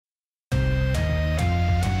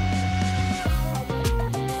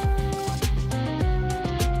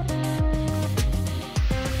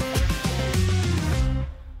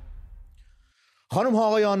خانم ها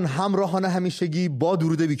آقایان، همراهان همیشگی با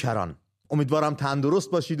درود بیکران، امیدوارم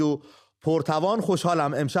تندرست باشید و پرتوان.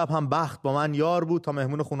 خوشحالم امشب هم بخت با من یار بود تا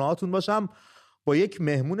مهمون خونه هاتون باشم با یک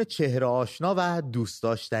مهمون چهره آشنا و دوست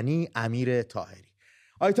داشتنی، امیر طاهری.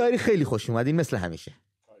 آقای طاهری خیلی خوش اومدین مثل همیشه.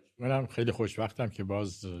 منم خیلی خوشوقتم که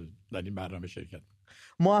باز در این برنامه شرکت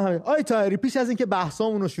آقای طاهری، پیش از اینکه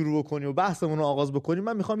بحثامون رو شروع بکنیم و بحثمون رو آغاز بکنیم،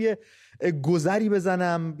 من میخوام یه گذری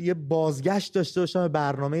بزنم، یه بازگشت داشته باشم به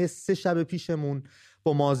برنامه 3 شب پیشمون.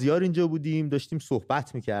 با مازیار اینجا بودیم، داشتیم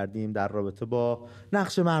صحبت میکردیم در رابطه با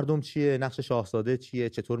نقش مردم چیه، نقش شاهزاده چیه،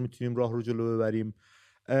 چطور میتونیم راه رو جلو ببریم.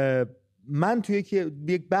 من توی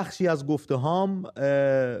یک بخشی از گفته‌هام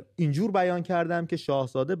اینجور بیان کردم که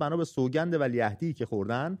شاهزاده بنا به سوگند ولیعهدی که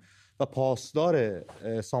خوردن و پاسدار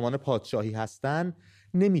سامان پادشاهی هستن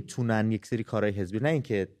نمیتونن یک سری کارهای حزبی، نه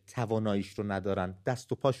اینکه تواناییش رو ندارن،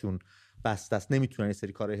 دست و پاشون بسته است، نمیتونن یک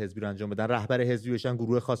سری کارهای حزبی رو انجام بدن، رهبر حزبی بشن،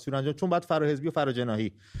 گروه خاصی رو انجام، چون باید فراحزبی و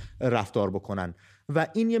فراجناحی رفتار بکنن و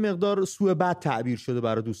این یه مقدار سوء بد تعبیر شده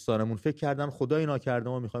برای دوستانمون. فکر کردن خدای ناکرده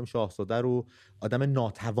ما میخوایم شاهزاده رو آدم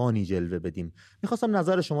ناتوانی جلوه بدیم. میخواستم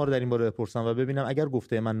نظر شما رو در این باره بپرسم و ببینم اگر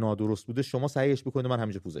گفته من نادرست بوده شما صحیحش بکنید، من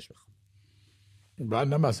همینجا پوزش بخوام.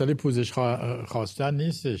 نه، مسئله پوزش خواستن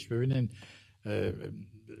نیستش. ببینین،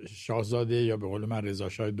 شاهزاده یا به قول من رضا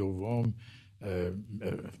شاه دوم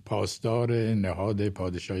پاسدار نهاد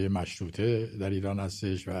پادشاهی مشروطه در ایران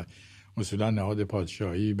هستش و اصولا نهاد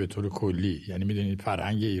پادشاهی به طور کلی، یعنی میدونید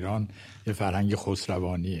فرهنگ ایران یه فرهنگ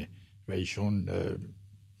خسروانیه و ایشون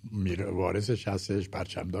وارثش هستش،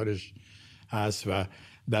 پرچمدارش هست و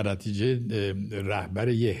در نتیجه رهبر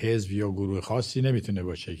یه حزب یا گروه خاصی نمیتونه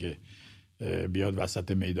باشه که بیاد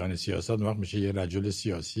وسط میدان سیاست. وقت میشه یه رجل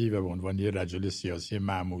سیاسی و به عنوان یه رجل سیاسی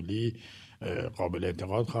معمولی قابل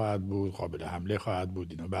انتقاد خواهد بود، قابل حمله خواهد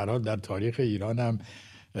بود. اینو به هر حال در تاریخ ایران هم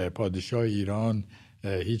پادشاه ایران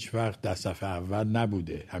هیچ وقت در صف اول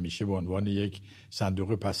نبوده، همیشه به عنوان یک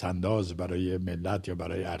صندوق پسنداز برای ملت یا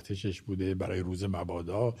برای ارتشش بوده. برای روز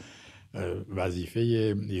مبادا وظیفه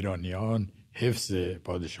ایرانیان حفظ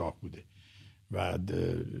پادشاه بوده و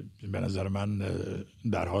به نظر من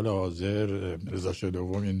در حال حاضر رضا شاه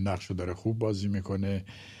دوم این نقش رو داره خوب بازی میکنه.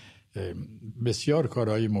 بسیار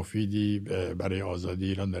کارهای مفیدی برای آزادی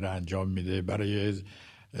ایران داره انجام میده، برای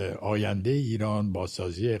آینده ایران،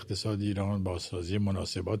 بازسازی اقتصاد ایران، بازسازی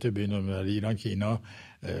مناسبات بین المللی ایران که اینا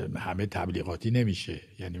همه تبلیغاتی نمیشه.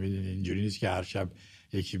 یعنی میدونید اینجوری نیست که هر شب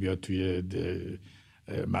یکی بیاد توی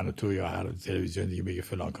من و تو یا هر تلویزیون دیگه بگه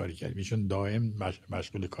فلان کاری کردیم. ایشون دائم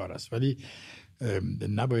مشغول کار است، ولی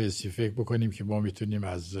نبایستی فکر بکنیم که ما میتونیم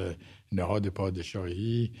از نهاد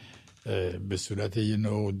پادشاهی به صورت یه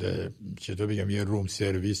نوع چطور بگم یه روم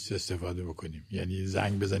سرویس استفاده بکنیم، یعنی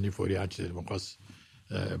زنگ بزنی فوری هر چیزی مخواست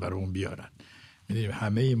برای اون بیارن. میدونیم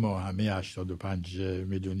همه ما، همه 85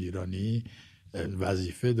 میلیون ایرانی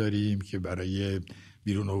وظیفه داریم که برای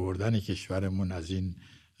بیرون آوردن کشورمون از این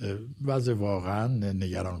وضع واقعا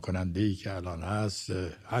نگران کننده‌ای که الان هست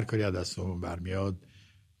هر کاری از دستمون برمیاد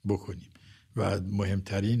بکنیم و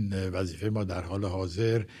مهمترین وظیفه ما در حال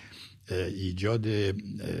حاضر ایجاد،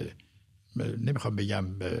 نمیخوام بگم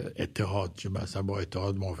اتحاد، چون مثلا با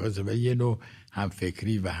اتحاد موافقم، ولی یه نوع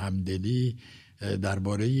همفکری و همدلی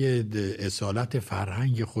درباره اصالت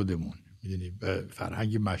فرهنگ خودمون، میدونی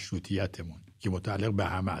فرهنگ مشروطیتمون که متعلق به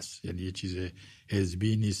همه است، یعنی یه چیز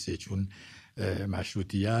حزبی نیست، چون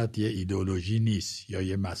مشروطیت یه ایدئولوژی نیست یا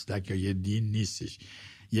یه مسلک یا یه دین نیستش،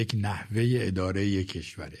 یک نحوه اداره یک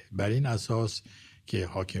کشوره. بر این اساس که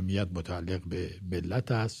حاکمیت متعلق به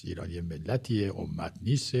ملت است، ایران یه ملتیه، امت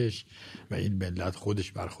نیستش و این ملت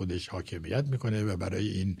خودش بر خودش حاکمیت میکنه و برای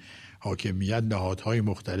این حاکمیت نهادهای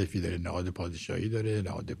مختلفی داره، نهاد پادشاهی داره،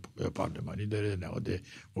 نهاد پارلمانی داره، نهاد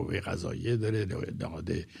قوه قضاییه داره،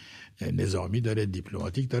 نهاد نظامی داره،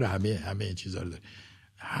 دیپلماتیک داره، همه این چیزا رو داره.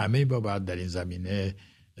 همه ما باید در این زمینه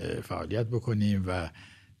فعالیت بکنیم و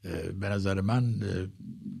به نظر من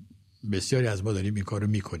بسیاری از ما داریم این کارو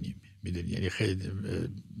میکنیم. میدونی، یعنی خیلی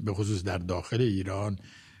به خصوص در داخل ایران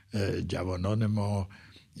جوانان ما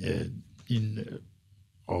این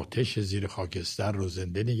آتش زیر خاکستر رو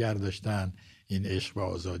زنده نگه داشتن، این عشق به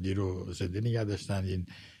آزادی رو زنده نگه داشتن، این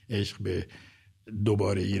عشق به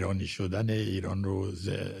دوباره ایرانی شدن ایران رو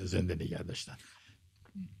زنده نگه داشتن.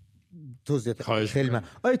 توضیحات خیلی من.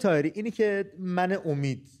 آقای طاهری، اینی که من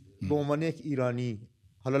امید به عنوان یک ایرانی،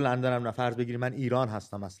 حالا لندنم نفرض بگیریم من ایران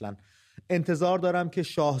هستم، اصلا انتظار دارم که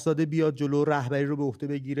شاهزاده بیاد جلو، رهبری رو به عهده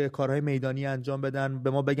بگیره، کارهای میدانی انجام بدن، به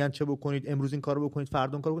ما بگن چه بکنید، امروز این کارو بکنید،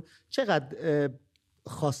 فردا اون کارو بکنید، چقدر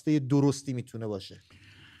خواسته درستی میتونه باشه؟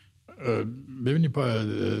 ببینید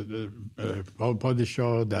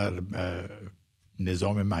پادشاه در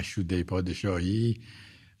نظام مشروطه پادشاهی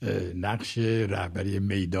نقش رهبری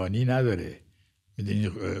میدانی نداره. میدونی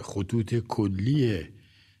خطوط کلی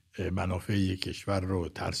منافع یک کشور رو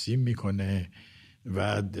ترسیم میکنه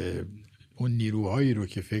و اون نیروهایی رو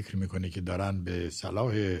که فکر میکنه که دارن به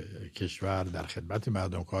صلاح کشور در خدمت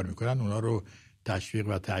مردم کار میکنن اونا رو تشویق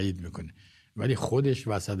و تایید میکنه، ولی خودش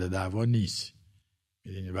وسط دعوا نیست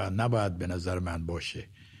و نباید به نظر من باشه.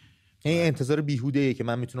 این انتظار بیهوده‌ایه که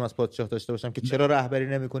من میتونم از پادشاه داشته باشم که چرا رهبری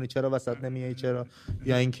نمیکنی، چرا وسط نمیای، چرا،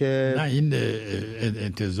 یا اینکه نه، این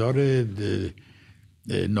انتظار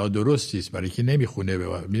نادرستی است، برای که نمیخونه.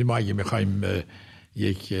 ما اگه میخوایم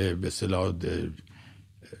یک به اصطلاح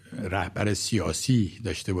رهبر سیاسی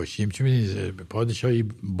داشته باشیم، چون می‌دونید پادشاهی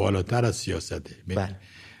بالاتر از سیاسته.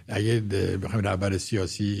 اگه بخوایم رهبر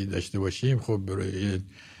سیاسی داشته باشیم، خب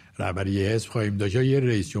رهبری حزب خواهیم داشت، یا یه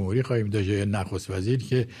رئیس جمهوری خواهیم داشت، یا نخست وزیر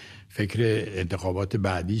که فکر انتخابات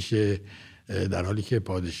بعدیشه، در حالی که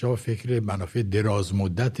پادشاه فکر منافع دراز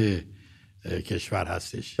مدت کشور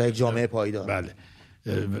هستش و یک جامعه پایدار. بله،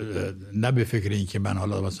 نه به فکر این که من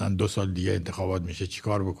حالا مثلا 2 سال دیگه انتخابات میشه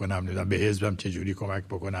چیکار بکنم، نمیدونم به حزبم چجوری کمک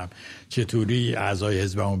بکنم، چطوری اعضای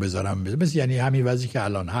حزبمو بذارم. مثل یعنی همین وضعی که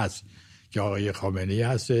الان هست که آقای خامنه‌ای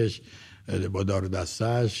هستش با دار و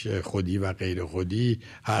دستش، خودی و غیر خودی،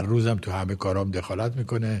 هر روزم تو همه کارام دخالت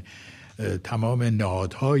میکنه، تمام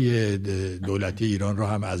نهادهای دولتی ایران رو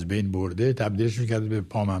هم از بین برده، تبدیلشون کرده به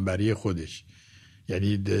پامنبری خودش.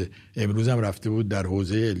 یعنی امروز هم رفته بود در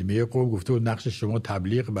حوزه علمیه قوم، گفته بود نقش شما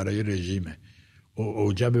تبلیغ برای رژیمه،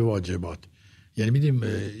 اوجب واجبات. یعنی میدیم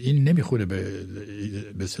این نمیخونه به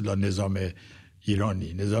اصطلاح نظام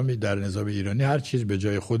ایرانی. در نظام ایرانی هر چیز به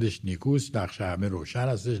جای خودش نیکوست، نقش همه روشن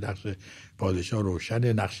هستش، نقش پادشاه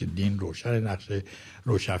روشنه، نقش دین روشنه، نقش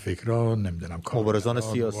روشنفکران، نمیدونم مبارزان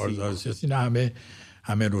سیاسی، نه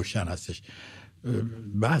همه روشن هستش.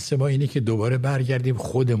 بحث ما اینه که دوباره برگردیم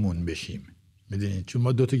خودمون بشیم. میدونید چون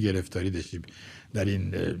ما 2 تا گرفتاری داشتیم در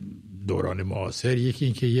این دوران معاصر. یکی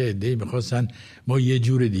این که یه عده‌ای می‌خواستن ما یه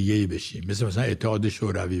جور دیگه‌ای بشیم، مثلا اتحاد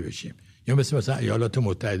شوروی بشیم، یا مثلا ایالات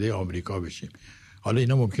متحده آمریکا بشیم. حالا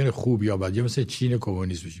اینا ممکنه خوب یا بد، یا مثلا چین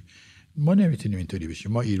کمونیست بشیم. ما نمیتونیم اینطوری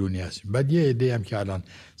بشیم، ما ایرانی هستیم. بعد یه عده‌ای هم که الان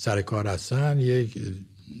سر کار هستن، یک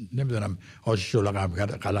نمیدونم آش شلق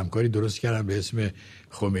قلمکاری درست کردن به اسم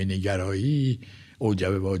خمینی گرایی،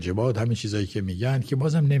 اوجب واجبات، همین چیزایی که میگن که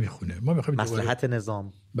بازم نمیخونه. ما میخوایم مصلحت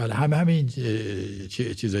نظام، بله همین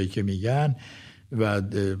چیزایی که میگن و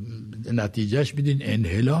نتیجهش میدین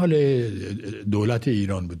انحلال دولت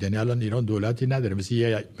ایران بود. یعنی الان ایران دولتی نداره، مثل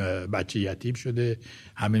یه بچه یتیم شده،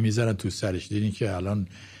 همه میذارن تو سرش. دیدین که الان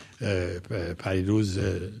پریروز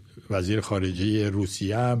وزیر خارجه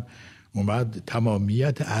روسیه هم اومد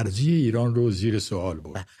تمامیت ارضی ایران رو زیر سوال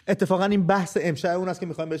برد. اتفاقا این بحث امشب اون است که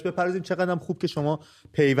میخوایم بهش بپردازیم. چقدر خوب که شما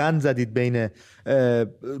پیوند زدید بین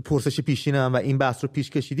پرسش پیشینم و این بحث رو پیش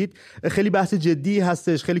کشیدید. خیلی بحث جدی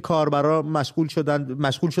هستش، خیلی کاربرا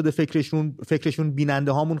مشغول شده فکرشون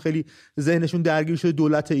بیننده هامون خیلی ذهنشون درگیر شده.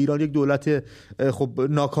 دولت ایران یک دولت خب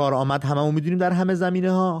ناکارآمد هممون میدونیم در همه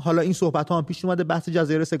زمینه ها. حالا این صحبت ها هم پیش اومده، بحث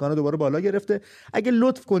جزایر سگانه دوباره بالا گرفته. اگه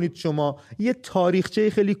لطف کنید شما یه تاریخچه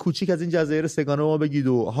خیلی کوچیک از این جزایر سگانه ما بگید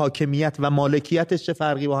و حاکمیت و مالکیتش چه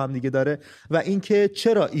فرقی با هم دیگه داره و اینکه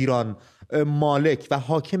چرا ایران مالک و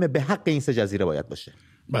حاکم به حق این 3 جزیره باید باشه.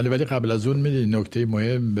 بله، ولی قبل از اون میدید نکته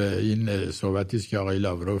مهم به این صحبتی است که آقای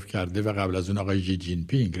لاوروف کرده و قبل از اون آقای ژی جین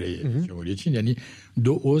پینگ رئیس جمهوری چین، یعنی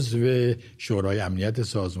 2 عضو شورای امنیت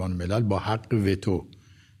سازمان ملل با حق وتو،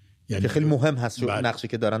 یعنی خیلی مهم هست نقشی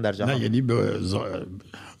که دارن در جهان. نه یعنی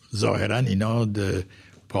ظاهرا اینا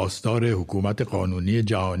پاسدار حکومت قانونی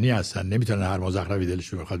جهانی هستن، نمیتونن هر مزخرفی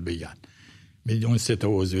دلشون بخواد بگن. میدید اون 3 تا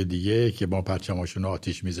عضو دیگه که ما پرچماشون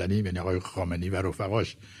آتیش میزنیم، یعنی آقای خامنه‌ای و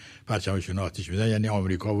رفقاش پرچماشون آتیش میزنن، یعنی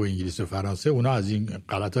آمریکا و انگلیس و فرانسه، اونا از این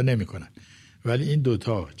غلطا نمیکنن. ولی این 2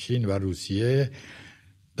 تا چین و روسیه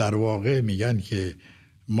در واقع میگن که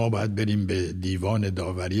ما باید بریم به دیوان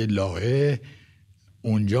داوری لاهه،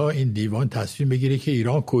 اونجا این دیوان تصمیم بگیره که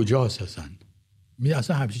ایران کجاست اصلا.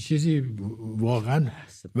 اصلا همچین چیزی واقعا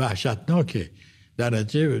وحشتناکه. در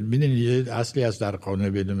نتیجه میدونید یه اصلی هست در قانون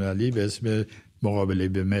بین‌المللی به اسم مقابله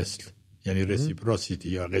به مثل، یعنی رسیپروسیتی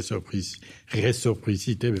یا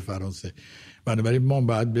رسیپروسیته به فرانسه. بنابراین ما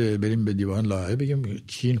باید بریم به دیوان لاهه بگیم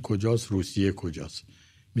چین کجاست، روسیه کجاست.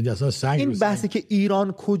 اصلا سنگ این بحثی که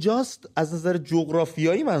ایران کجاست از نظر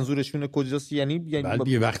جغرافیایی منظورشونه کجاست، یعنی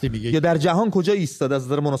وقتی میگه یا در جهان کجا ایستاده از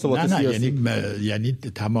نظر مناسبات سیاسی؟ یعنی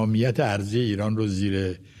تمامیت ارضی ایران رو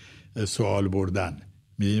زیر سوال بردن.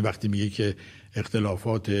 میدونید وقتی میگه که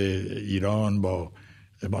اختلافات ایران با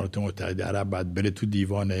امارات متحده عرب باید بره تو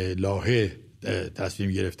دیوان لاهه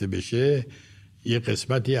تصمیم گرفته بشه، یه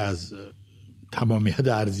قسمتی از تمامیت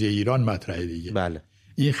ارضی ایران مطرحه دیگه. بله.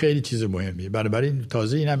 این خیلی چیز مهمیه. بنابراین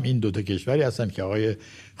تازه اینم این دوتا کشوری هستن که آقای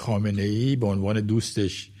خامنه‌ای به عنوان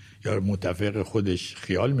دوستش یا متفق خودش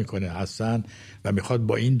خیال میکنه هستن و میخواد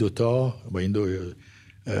با این دو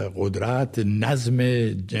قدرت نظم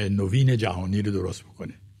نوین جهانی رو درست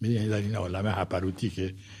بکنه. یعنی در این عالم هپروتی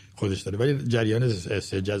که خودش داره. ولی جریان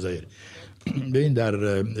جزایر ببین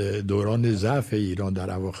در دوران ضعف ایران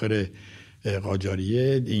در اواخر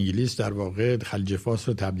قاجاریه انگلیس در واقع خلیج فارس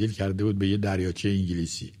رو تبدیل کرده بود به یه دریاچه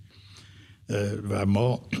انگلیسی و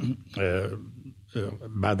ما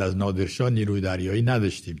بعد از نادرشاه نیروی دریایی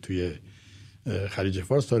نداشتیم توی خلیج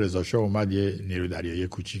فارس تا رضا شاه اومد یه نیروی دریایی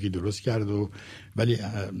کوچیکی درست کرد ولی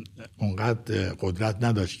اونقدر قدرت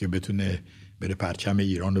نداشت که بتونه بره پرچم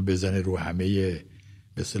ایران رو بزنه رو همه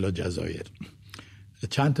به اصطلاح جزایر.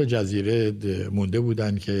 چند تا جزیره مونده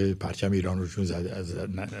بودن که پرچم ایران روشون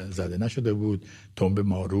زده نشده بود، تنب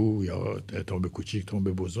مارو یا تنب کوچیک، تنب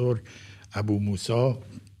بزرگ، ابو موسی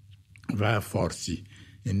و فارسی،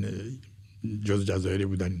 این جز جزایری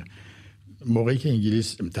بودن. موقعی که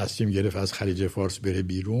انگلیس تصمیم گرفت از خلیج فارس بره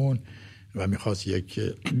بیرون و میخواست یک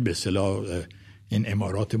به اصطلاح این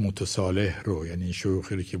امارات متصالح رو، یعنی این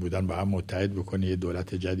شیوخی که بودن با هم متحد بکنه، یه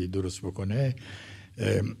دولت جدید درست بکنه،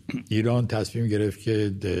 ایران تصمیم گرفت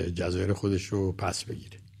که جزایر خودش رو پس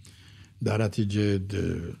بگیره. در نتیجه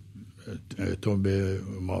تنب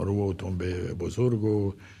مارو و تنب بزرگ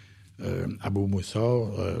و ابو موسی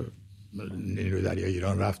نیروی دریایی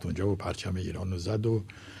ایران رفت اونجا و پرچم ایران رو زد و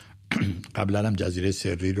قبلا هم جزیره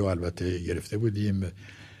سری رو البته گرفته بودیم.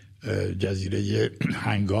 جزیره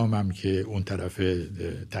هنگام هم که اون طرف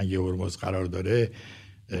تنگه هرمز قرار داره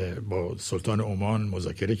با سلطان عمان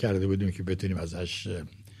مذاکره کرده بودیم که بتونیم ازش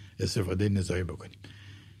استفاده نظامی بکنیم.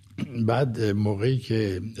 بعد موقعی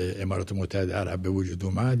که امارات متحده عرب به وجود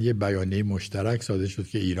اومد یه بیانیه مشترک صادر شد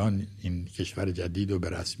که ایران این کشور جدید رو به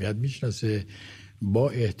رسمیت میشناسه با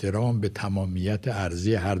احترام به تمامیت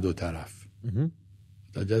ارضی هر دو طرف.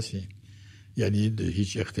 درسته؟ یعنی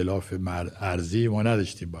هیچ اختلاف ارضی ما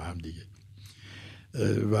نداشتیم با هم دیگه.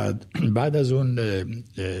 و بعد از اون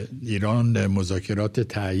ایران مذاکرات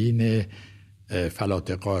تعیین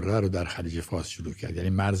فلات قاره رو در خلیج فارس شروع کرد، یعنی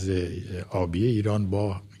مرز آبی ایران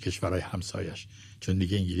با کشورهای همسایش، چون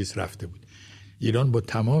دیگه انگلیس رفته بود. ایران با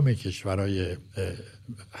تمام کشورهای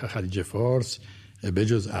خلیج فارس به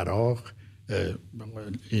جز عراق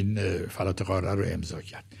این فلات قاره رو امضا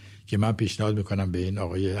کرد که من پیشنهاد میکنم به این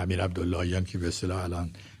آقای امیر عبداللهیان که به اصطلاح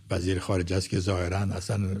الان وزیر خارجه است که ظاهراً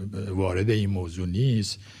اصلا وارد این موضوع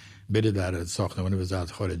نیست، بره در ساختمان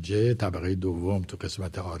وزارت خارجه طبقه دوم تو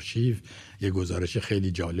قسمت آرشیو یه گزارش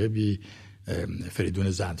خیلی جالبی فریدون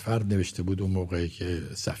زندفرد نوشته بود اون موقعی که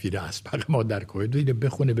سفیر اسبق ما در کویت، اینو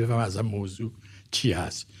بخونه بفهم اصلا موضوع چی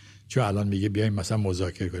هست. چون الان میگه بیایم مثلا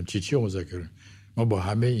مذاکره کنیم، چی مذاکره؟ ما با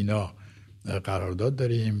همه اینا قرارداد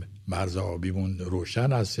داریم، مرز آبیمون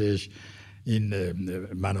روشن هستش، این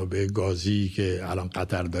منابع گازی که الان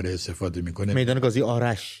قطر داره استفاده میکنه، میدان گازی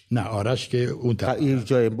آرش، نه آرش که اون این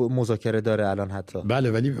جای مذاکره داره الان حتی،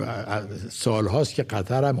 بله، ولی سال هاست که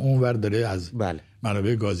قطر هم اونور داره از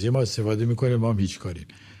منابع گازی ما استفاده میکنه، ما هم هیچ کاریم.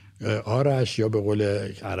 آرش یا به قول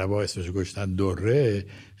عربا اسمش گذاشتن دره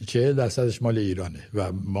 40% مال ایرانه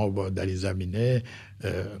و ما با در این زمینه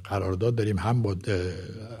قرارداد داریم هم با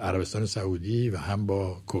عربستان سعودی و هم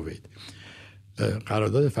با کویت.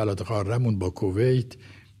 قرارداد فلات قاره‌مون با کویت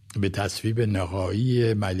به تصویب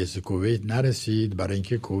نهایی مجلس کویت نرسید برای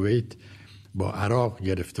اینکه کویت با عراق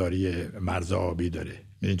گرفتاری مرز آبی داره.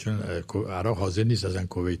 یعنی چون عراق حاضر نیست اصلا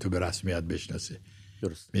کویت رو به رسمیت بشناسه.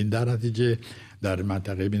 درست. این در نتیجه در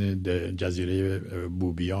منطقه جزیره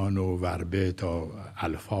بوبیان و وربه تا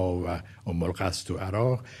الفا و ام القصد و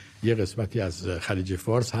عراق یه قسمتی از خلیج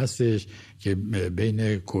فارس هستش که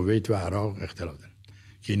بین کویت و عراق اختلاف داره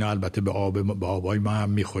که اینا البته به آبای ما هم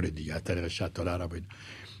میخوره دیگه از طریق شتال عرب اینا.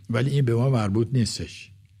 ولی این به ما مربوط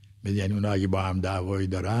نیستش، یعنی اونا اگه با هم دعوایی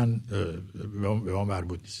دارن به ما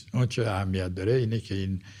مربوط نیست. اون چه اهمیت داره اینه که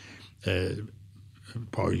این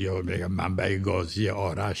پایه منبع گازی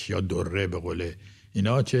آرش یا دره به قول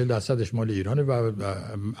اینا 40% مال ایرانه و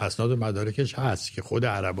اسناد و مدارکش هست که خود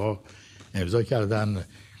عربا امضا کردن.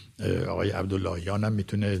 آقای عبداللهیان هم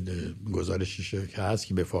میتونه گزارشش که هست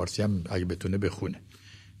که به فارسی هم اگه بتونه بخونه،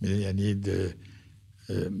 یعنی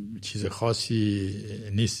چیز خاصی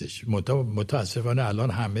نیستش. متاسفانه الان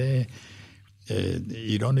همه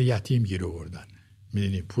ایران رو یتیم گیر آوردن،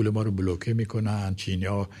 میدونی پول ما رو بلوکه میکنن،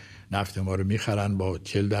 چینی‌ها نفت ما رو میخرن با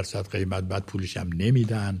 40% قیمت، بعد پولش هم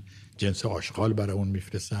نمیدن، جنس آشغال برای اون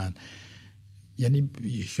میفرستن. یعنی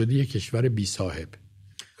شده یک کشور بی صاحب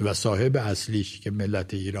و صاحب اصلیش که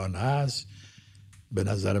ملت ایران هست به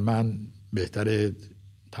نظر من بهتره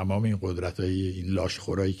تمام این قدرت‌های این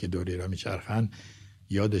لاشخورایی که دور ایران میچرخن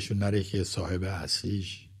یادشون نره که صاحب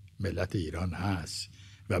اصلیش ملت ایران هست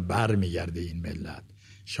و برمیگرده این ملت.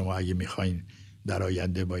 شما اگه میخواین در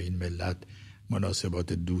آینده با این ملت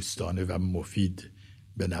مناسبات دوستانه و مفید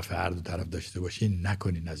به نفع هر دو طرف داشته باشین،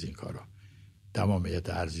 نکنین از این کارا. تمامیت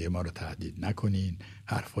ارضی ما رو تهدید نکنین،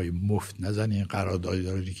 حرفای مفت نزنین،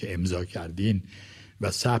 قراردادی که امضا کردین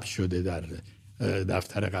و ثبت شده در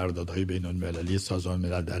دفتر قراردادهای بین‌المللی سازمان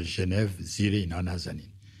ملل در ژنو زیر اینا نزنین.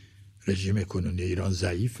 رژیم کنونی ایران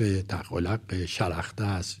ضعیفه، تقلق، شلخته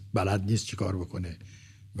است، بلد نیست چی کار بکنه،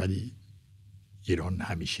 ولی ایران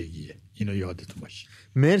همیشگیه. اینو یادتون باشه.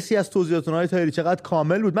 مرسی از توضیحاتتون آقای طاهری، چقدر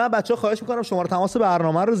کامل بود. من بچه‌ها خواهش می‌کنم شماره تماس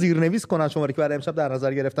برنامه رو زیرنویس کنن، شماره که برای امشب در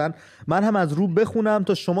نظر گرفتن، من هم از رو بخونم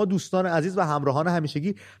تا شما دوستان عزیز و همراهان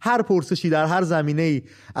همیشگی هر پرسشی در هر زمینه‌ای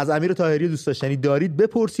از امیر طاهری دوست داشتنی دارید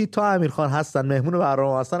بپرسید. تا امیرخان هستن، مهمون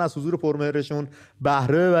برنامه هستن، از حضور پرمهرشون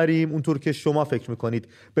بهره ببریم اونطور که شما فکر می‌کنید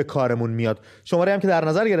به کارمون میاد. شماره هم که در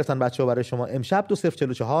نظر گرفتن بچه‌ها برای شما امشب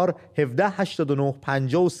 2044 1789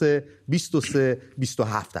 53 23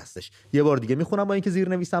 27 هستش. یه بار دیگه میخونم با اینکه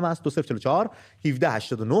زیرنویسم هست 2044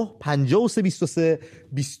 1789 53 23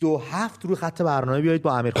 27. روی خط برنامه بیایید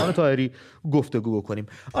با امیرخان طاهری گفتگو بکنیم.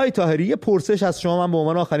 آقای طاهری، یه پرسش از شما من به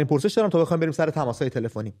عنوان آخرین پرسش دارم تا بخوایم بریم سر تماس‌های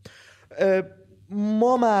تلفنی.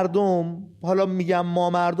 ما مردم، حالا میگم ما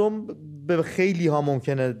مردم، به خیلی ها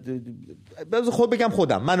ممکنه خود بگم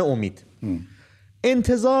خودم، من امید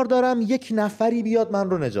انتظار دارم یک نفری بیاد من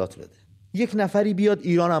رو نجات بده، یک نفری بیاد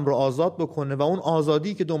ایرانم رو آزاد بکنه و اون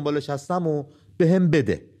آزادی که دنبالش هستم و به هم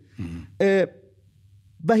بده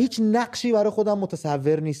و هیچ نقشی برای خودم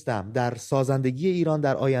متصور نیستم در سازندگی ایران،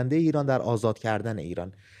 در آینده ایران، در آزاد کردن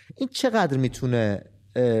ایران. این چقدر میتونه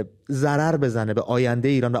ضرر بزنه به آینده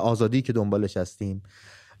ایران و آزادی که دنبالش هستیم؟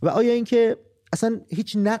 و آیا اینکه اصلا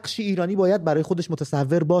هیچ نقشی ایرانی باید برای خودش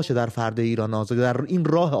متصور باشه در فرد ایران آزاد، در این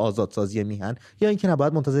راه آزادسازی میهن، یا اینکه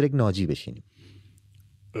نباید منتظر یک ناجی بشینیم؟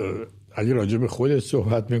 اگه راجع به خودت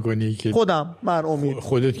صحبت میکنی که خودم، من امید،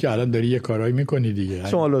 خودت که الان داری یه کارایی میکنی دیگه،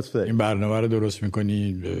 شما لطفه این برنامه رو درست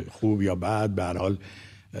میکنی، خوب یا بد، به هر حال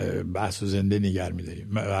بحث و زنده نگه میداریم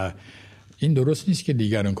و این درست نیست که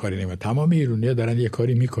دیگران کاری نمیکنن. تمام ایرانی‌ها دارن یه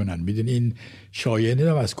کاری میکنن. میدون این شایعه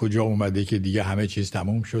نمیدونم از کجا اومده که دیگه همه چیز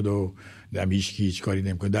تموم شد و هیچ کاری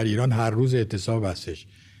نمیکنه. در ایران هر روز اعتصاب هستش،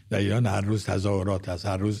 در ایران هر روز تظاهرات هست،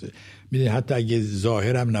 هر روز میدونی حتی اگه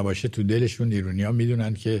ظاهرم نباشه تو دلشون ایرانی‌ها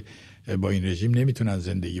میدونن که با این رژیم نمیتونن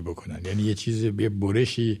زندگی بکنن. یعنی یه چیز، یه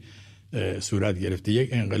برشی صورت گرفته، یک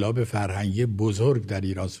انقلاب فرهنگی بزرگ در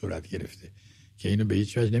ایران صورت گرفته که اینو به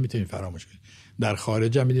هیچ وجه نمیتونیم فراموش کنیم. در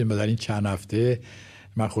خارج هم میدونیم در این چند هفته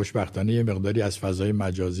من خوشبختانه یه مقداری از فضای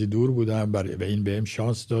مجازی دور بودم و این بهم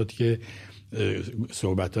شانس داد که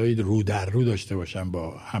صحبت‌های رو در رو داشته باشم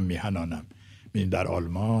با هم میهنانم. در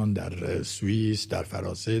آلمان، در سوئیس، در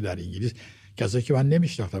فرانسه، در انگلیس، کسایی که من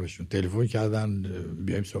نمیشناختمشون تلفن کردن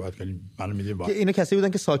بیایم صحبت کنیم. منو میدونی با اینا کسی بودن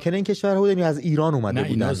که ساکن این کشور بودن یا از ایران اومده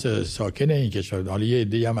بودن؟ نه، اینا ساکن این کشور. حالا یه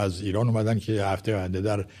عده‌ای هم از ایران اومدن که هفته آینده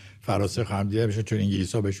در فرانسه خواهم دیدمشون، چون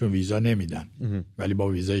انگلیس‌ها بهشون ویزا نمیدن ولی با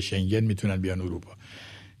ویزای شنگن میتونن بیان اروپا.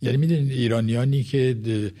 یعنی میدونید ایرانیانی که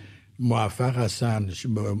موفق هستن،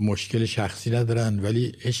 مشکل شخصی ندارن،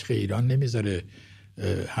 ولی عشق ایران نمیذاره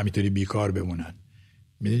همینطوری بیکار بمونن.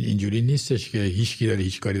 میدونید اینجوری نیستش که هیچکی داره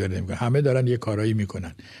هیچ کاری داره نمیکنه، همه دارن یه کارایی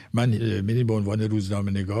میکنن. من میدونید به عنوان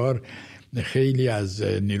روزنامه‌نگار خیلی از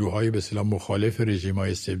نیروهای به اصطلاح مخالف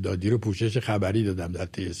رژیم‌های استبدادی رو پوشش خبری دادم در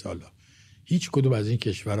طی سالا. هیچ کدوم از این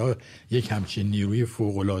کشورها یک همچین نیروی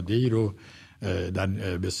فوق‌العاده‌ای رو در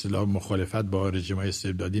به اصطلاح مخالفت با رژیم‌های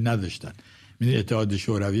استبدادی نداشتن. میدونید اتحاد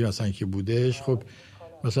شوروی مثلا که بودش، خب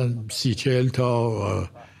مثلا 30-40 تا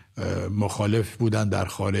مخالف بودن در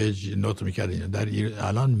خارج، نوت میکردن. در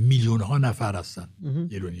الان میلیون ها نفر هستن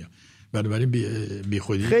ایرانی‌ها. بنابراین بی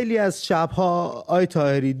خودی خیلی از شب‌ها آقای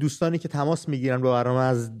طاهری دوستانی که تماس میگیرن با برنامه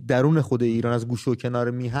از درون خود ایران، از گوشه و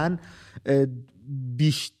کنار میهن،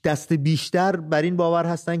 دست بیشتر بر این باور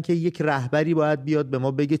هستن که یک رهبری باید بیاد به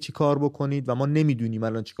ما بگه چی کار بکنید و ما نمیدونیم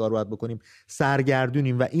الان چی کار باید بکنیم،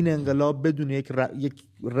 سرگردونیم و این انقلاب بدون یک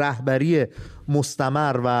رهبری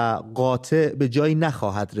مستمر و قاطع به جایی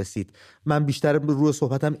نخواهد رسید. من بیشتر روی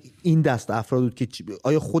صحبتم این دست افراد بود که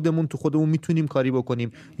آیا خودمون تو خودمون میتونیم کاری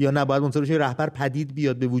بکنیم یا نه باید منتظر باشیم رهبر پدید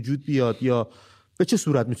بیاد، به وجود بیاد، یا به چه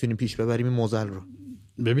صورت میتونیم پیش ببریم این معضل رو؟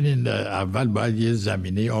 ببینین، اول باید یه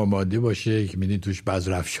زمینه آماده باشه که میدین توش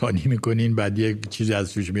بذرافشانی میکنین، بعد یه چیزی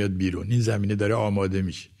از توش میاد بیرون. این زمینه داره آماده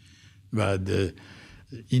میشه. بعد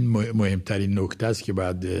این مهمترین نکته است که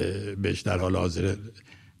باید بهش در حال حاضر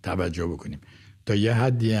توجه بکنیم. تا یه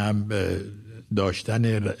حدی هم داشتن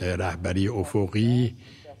رهبری افقی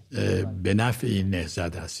به نفع این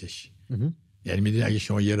نهضت هستش. یعنی میدونید اگه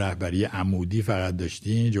شما یه رهبری عمودی فقط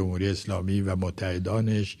داشتین، جمهوری اسلامی و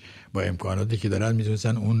متحدانش با امکاناتی که دارن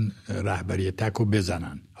میتونستن اون رهبری تک رو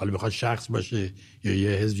بزنن، حالا بخواد شخص باشه یا یه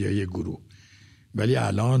حزب یا یه گروه. ولی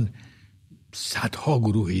الان صدها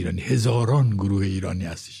گروه ایرانی، هزاران گروه ایرانی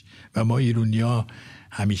هستش و ما ایرانی‌ها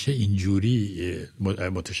همیشه اینجوری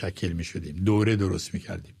متشکل میشدیم، دوره درست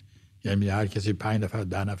میکردیم. یعنی هر کسی 5 نفر،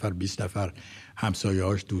 10 نفر، 20 نفر،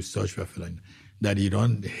 همسایه‌هاش، دوستاش و فلان. در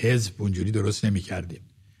ایران حزب اونجوری درست نمی‌کردیم.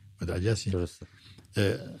 متوجه هستین؟ درسته.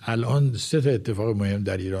 الان 3 تا اتفاق مهم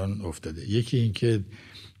در ایران افتاده. یکی این که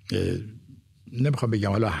نمیخوام بگم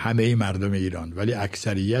حالا همه مردم ایران، ولی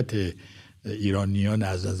اکثریت ایرانیان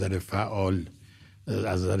از نظر فعال،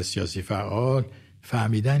 از نظر سیاسی فعال،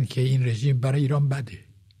 فهمیدن که این رژیم برای ایران بده.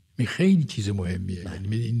 این خیلی چیز مهمیه.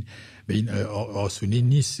 یعنی این به این آسونی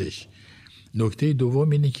نیستش. نکته دوم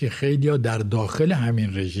اینه که خیلی‌ها در داخل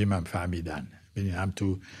همین رژیم هم فهمیدن. ببینید هم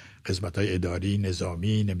تو قسمت‌های اداری،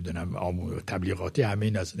 نظامی، نمیدونم تبلیغاتی، همه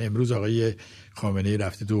این اصلا. امروز آقای خامنه‌ای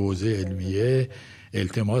رفته تو حوزه علمیه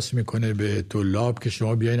التماس میکنه به طلاب که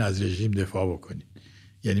شما بیاین از رژیم دفاع بکنین.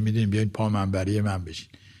 یعنی میدونین بیاین پا منبری من بشین.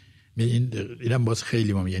 اینم باز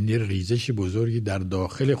خیلی مهمه. یعنی ریزش بزرگی در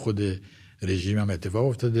داخل خود رژیم هم اتفاق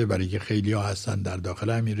افتاده، برای که خیلی ها هستن در داخل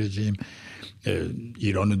همین رژیم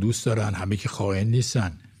ایرانو دوست دارن، همه که خائن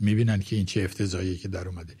نیستن، میبینن که این چه افتضاحیه که در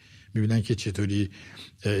اومده، میبینن که چطوری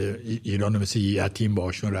ایرانو مثل یتیم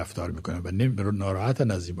باهاشون رفتار میکنن و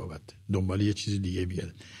ناراحتن از این بابت، دنبال یه چیز دیگه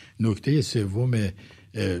بیاد. نکته سوم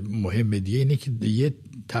مهم دیگه اینه که یه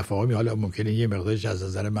تفاهمی، حالا ممکنه یه مقدارش از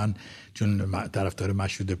نظر من چون طرفدار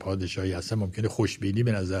مشروط پادشاهی هستم ممکنه خوشبینی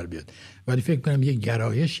به نظر بیاد، ولی فکر کنم یه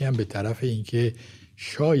گرایشی هم به طرف این که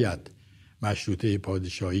شاید مشروطه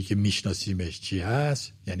پادشاهی که میشناسیمش چی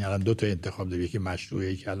هست، یعنی الان 2 تا انتخاب داریم، یکی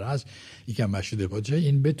مشروطه یکی الان هست، یکی مشروطه پادشاهی،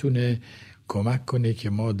 این بتونه کمک کنه که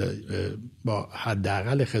ما با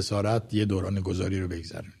حداقل خسارت یه دوران گذاری رو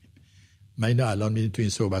بگذرونیم. من اینو الان می‌بینم تو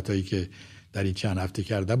این صحبتایی که در این چند هفته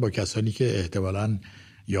کردم با کسانی که احتمالاً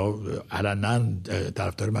یا علنا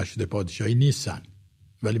طرفدار مشروطه پادشاهی نیستن،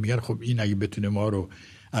 ولی میگن خب این اگه بتونه ما رو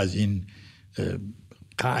از این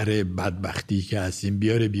قعر بدبختی که هستیم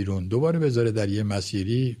بیاره بیرون، دوباره بذاره در یه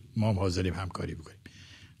مسیری، ما هم حاضریم همکاری بکنیم.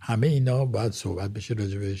 همه اینا باید صحبت بشه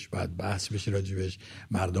راجبش، باید بحث بشه راجبش،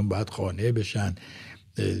 مردم باید قانع بشن.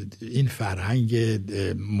 این فرهنگ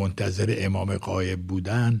منتظر امام غایب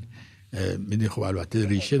بودن میدونی خب البته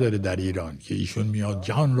ریشه داره در ایران که ایشون میاد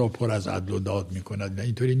جهان را پر از عدل و داد میکند. نه،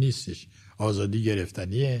 اینطوری نیستش. آزادی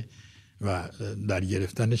گرفتنیه و در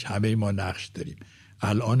گرفتنش همه ما نقش داریم.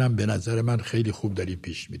 الانم به نظر من خیلی خوب داریم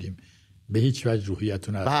پیش میریم. به هیچ وجه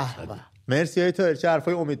روحیتون از مرسی های طاهری، چه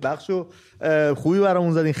حرفای امیدبخش و خوبی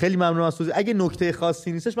برامون زدین. خیلی ممنونم از توضیح. اگه نکته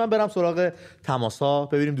خاصی نیستش من برم سراغ تماس‌ها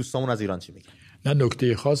ببینیم دوستامون از ایران چی میگن. نه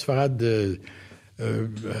نکته خاص، فقط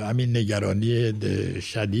همین نگرانی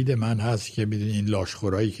شدید من هست که میدونی این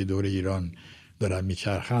لاشخورایی که دور ایران دارن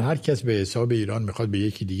میچرخن، هر کس به حساب ایران میخواد به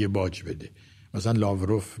یکی دیگه باج بده. مثلا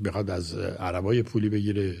لاوروف میخواد از عربای پولی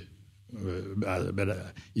بگیره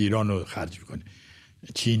ایران رو خرج کنه،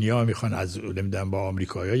 چینی‌ها میخوان از نمیدونم با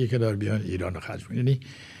آمریکایایی که دار بیان ایران رو خرج کنه. یعنی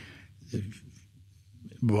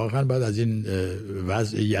واقعا باید از این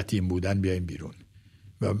وضع یتیم بودن بیایم بیرون.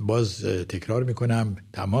 و باز تکرار میکنم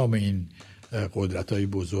تمام این قدرت‌های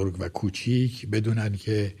بزرگ و کوچیک بدونن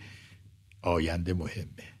که آینده مهمه.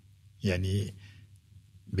 یعنی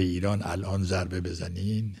به ایران الان ضربه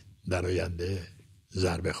بزنین، در آینده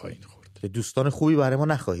ضربه خواهید خورد. دوستان خوبی برای ما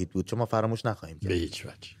نخواهید بود، چون ما فراموش نخواهیم کرد. به هیچ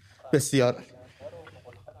وجه. بسیار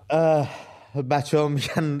بچه‌ها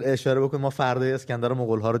میگن اشاره بکنیم ما فردای اسکندر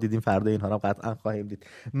مغول‌ها رو دیدیم، فردا اینها رو قطعا خواهیم دید.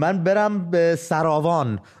 من برم به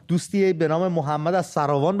سراوان. دوستی به نام محمد از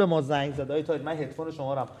سراوان به ما زنگ زد. تا من هدفون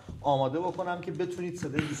شما رو آماده بکنم که بتونید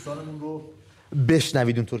صدای دوستانمون رو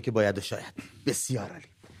بشنوید اونطور که باید و شاید. بسیار عالی.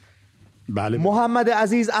 بله. محمد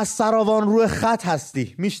عزیز از سراوان روی خط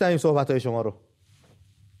هستی، میشنویم صحبت‌های شما رو.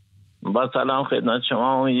 با سلام خدمت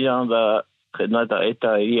شما امیدوارم و خدمت آقای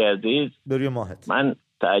طاهری عزیز. بروی ماهت. من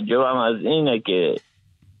تعجبم از اینه که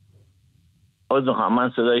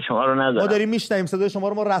من صدای شما رو ندارم. ما داریم میشنویم صدای شما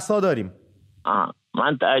رو، ما رسا داریم.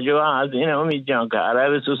 من تعجبم از اینه امید جان که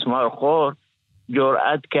عرب سوسمار خور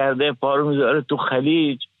جرأت کرده پارو میذاره تو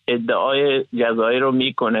خلیج ادعای جزایر رو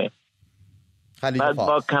میکنه. بعد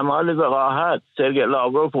با کمال وقاحت سرگئی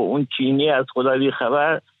لاوروف و اون چینی از خدا بی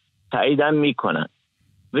خبر تاییدم میکنن.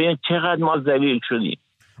 ببین چقدر ما ذلیل شدیم.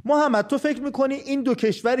 محمد تو فکر میکنی این دو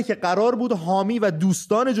کشوری که قرار بود حامی و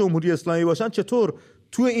دوستان جمهوری اسلامی باشن چطور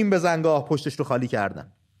تو این بزنگاه پشتش رو خالی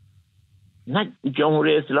کردن؟ نه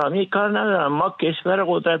جمهوری اسلامی کار ندارم، ما کشور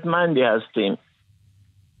قدرتمندی هستیم.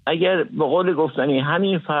 اگر به قول گفتنی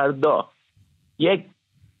همین فردا یک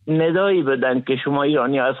ندایی بدن که شما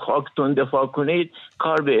ایرانی از خاکتون دفاع کنید،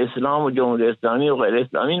 کار به اسلام و جمهوری اسلامی و غیر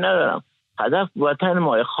اسلامی ندارم. هدف وطن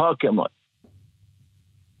ما، خاک ما.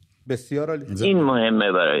 بسیار عالی. این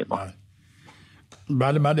مهمه برای ما.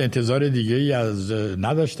 بله، من انتظار دیگه ای از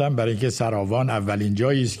نداشتم، برای اینکه سراوان اولین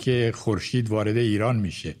جایی است که خورشید وارد ایران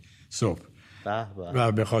میشه صبح.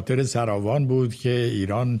 و به خاطر سراوان بود که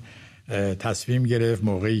ایران تصمیم گرفت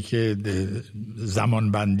موقعی که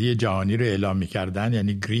زمانبندی جهانی رو اعلام می‌کردن،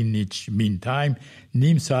 یعنی گرینیچ مین تایم،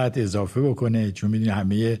 نیم ساعت اضافه بکنه، چون می‌دونی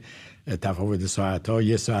همه تفاوت ساعت‌ها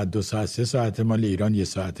 1 ساعت 2 ساعت 3 ساعت، مال ایران 1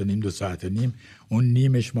 ساعت و نیم 2 ساعت و نیم، اون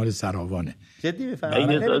نیمش مال سراوانه. جدی می‌فهمی؟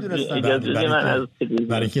 نمی‌دونستم.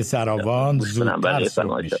 برای که سراوان زودتر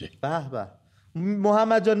صبح میشه. به به.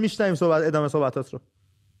 محمد جان میشنویم ادامه صحبتات رو.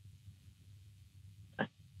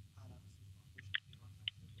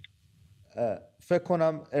 فکر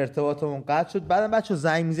کنم ارتباطمون قطع شد. بعدم بچه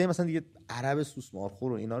زنگ میزنیم مثلا دیگه عرب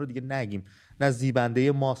سوسمارخور و اینا رو دیگه نگیم، نه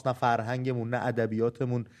زیبنده ماست، نه فرهنگمون، نه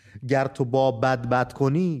ادبیاتمون. گر تو با بد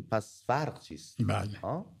کنی پس فرق چیست؟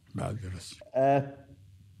 بله بله درست.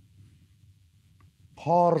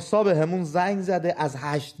 پارسا به همون زنگ زده از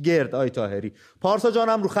 8 گرد. آی طاهری، پارسا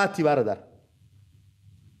جانم رو خطی برادر.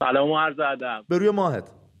 سلام و عرض ادب. به روی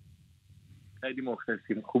ماهت. خیلی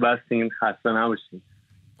مخلصیم، خوب هستین، خسته نباشین.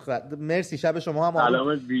 مرسی. شب شما هم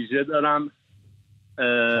سلام ویژه دارم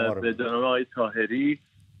به جناب آقای طاهری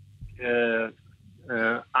که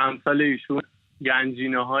امثال ایشون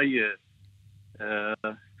گنجینه های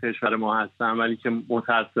کشور ما هستن، ولی که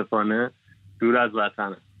متاسفانه دور از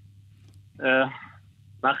وطنه.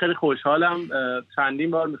 من خیلی خوشحالم،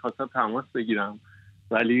 چندین بار میخواستم تماس بگیرم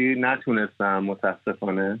ولی نتونستم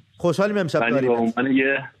متاسفانه. خوشحالیم امشب داریم. ولی به عنوان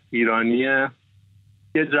یه ایرانی،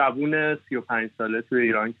 یه جوون 35 ساله توی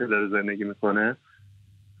ایران که داره زندگی میکنه،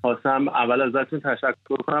 خواستم اول ازتون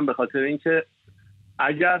تشکر کنم به خاطر اینکه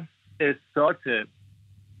اگر استارت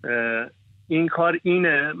این کار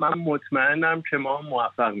اینه، من مطمئنم که ما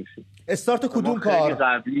موفق میشیم. استارت کدوم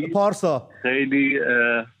کار؟ پارسا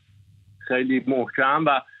خیلی محکم،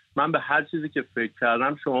 و من به هر چیزی که فکر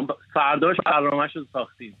کردم شما فرداش برنامه‌شو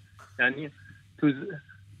ساختین. یعنی تو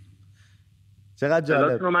چقدر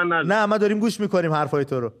جالب. نه ما داریم گوش میکنیم حرفای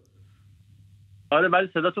تو رو. آره ولی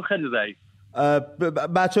صداتون خیلی ضعیف.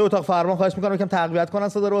 بچه اتاق فرمان خواهش میکنم یکم تقویت کنن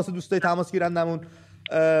صدا رو واسه دوستای تماس گیرندمون.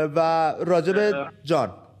 و راجب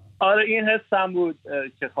جان، آره این حسم بود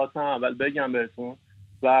که خواستم اول بگم بهتون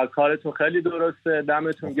و کارتون خیلی درسته،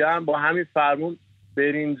 دمتون گرم. با همین فرمون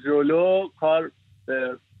برین جلو، کار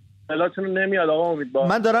صداتون نمیاد آقا امید.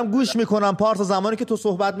 من دارم گوش میکنم پارسا، زمانی که تو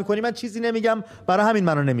صحبت میکنی من چیزی نمیگم، برای همین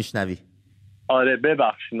منو نمیشنوی. آره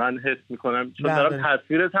ببخش، من حس میکنم چون دارم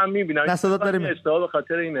تصویرت هم میبینم. اشتباه به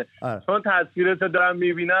خاطر اینه. چون تصویرت دارم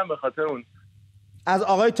میبینم به خاطر اون. از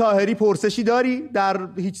آقای طاهری پرسشی داری در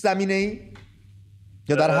هیچ زمینه‌ای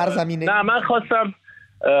یا در هر زمینه‌ای؟ نه من خواستم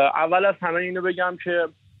اول از همه اینو بگم که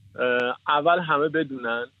اول همه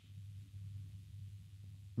بدونن.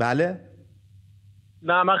 بله.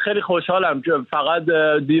 نه من خیلی خوشحالم که فقط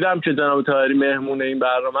دیدم که جناب طاهری مهمون این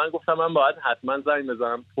برنامه، من گفتم من باید حتما زنگ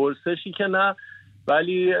بزنم. پرسشی که نه،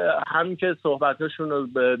 ولی همین که صحبتاشون رو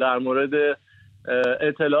در مورد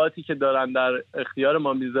اطلاعاتی که دارن در اختیار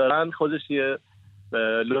ما میذارن خودش یه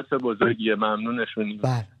لطف بزرگیه، ممنونشونیم.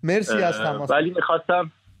 بله مرسی از تماس. ولی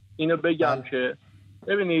میخواستم اینو بگم که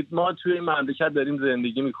ببینید ما توی این مملکت داریم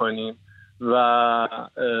زندگی میکنیم و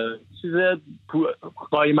چیز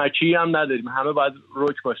قایمکی هم نداریم، همه باید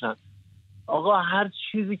رک باشن. آقا هر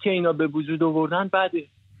چیزی که اینا به وجود آوردن بده.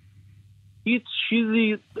 هیچ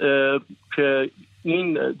چیزی که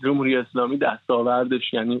این جمهوری اسلامی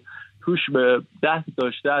دستاوردش یعنی توش به دست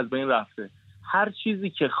داشته از بین رفته. هر چیزی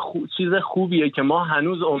که چیز خوبیه که ما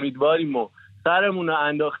هنوز امیدواریم و سرمون رو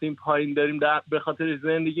انداختیم پایین داریم به خاطر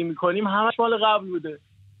زندگی میکنیم، همش مال قبل بوده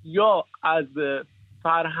یا از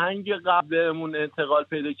فرهنگ قبلمون انتقال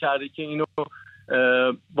پیدا کرده که اینو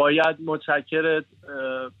باید متشکر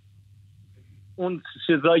اون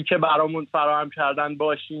چیزایی که برامون فراهم کردن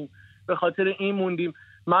باشیم، به خاطر این موندیم.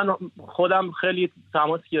 من خودم خیلی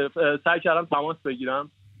سعی کردم تماس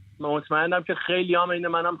بگیرم، مطمئنم که خیلی هم اینه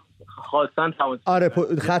منم خواستن تماس. آره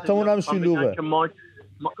خطمون هم شلوغه که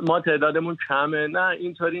ما تعدادمون کمه. نه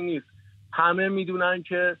اینطوری نیست، همه میدونن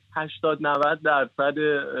که 80-90%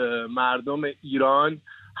 مردم ایران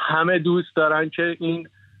همه دوست دارن که این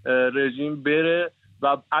رژیم بره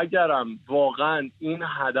و اگرم واقعا این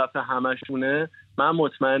هدف همشونه، من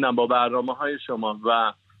مطمئنم با برنامه‌های شما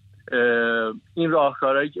و این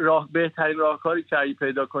بهترین راهکاری که اگه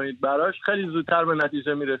پیدا کنید براش خیلی زودتر به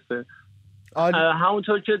نتیجه میرسه.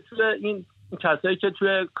 همونطور که توی این کسایی که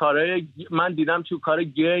توی کارهای من دیدم توی کار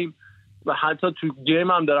گیم و حتی توی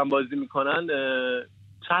گیم هم دارن بازی میکنن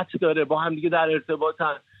چت داره، با هم دیگه در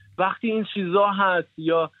ارتباطن. وقتی این چیزا هست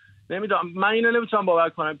یا نمیدونم، من اینو نمیتونم باور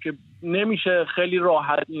کنم که نمیشه خیلی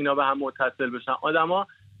راحت اینا به هم متصل بشن. آدما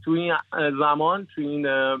تو این زمان، تو این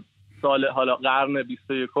سال حالا قرن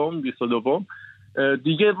 21 22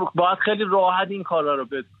 دیگه باید خیلی راحت این کارا رو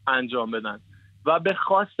انجام بدن و به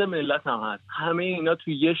خواست ملت هم هست. همه اینا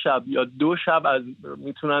تو یه شب یا 2 شب از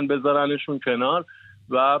میتونن بذارنشون کنار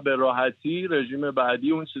و به راحتی رژیم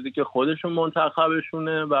بعدی اون چیزی که خودشون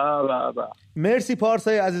منتخبشونه و مرسی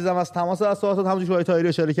پارسای عزیزم از تماس از سوالات. همونجوری که آقای طاهری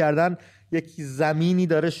اشاره کردن یک زمینی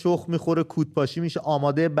داره شخم میخوره، کودپاشی میشه،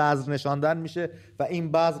 آماده بذر نشاندن میشه و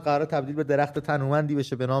این بذر قرار تبدیل به درخت تنومندی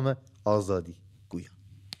بشه به نام آزادی. گویا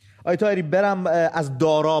آقای طاهری برم از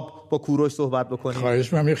داراب با کوروش صحبت بکنیم.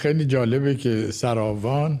 خواهش می‌کنم. خیلی جالبه که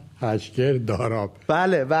سراوان، هشگر، داراب،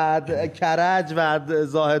 بله، و کرج و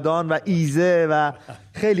زاهدان و ایزه و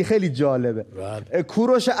خیلی خیلی جالبه. بله.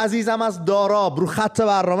 کوروش عزیزم از داراب رو خط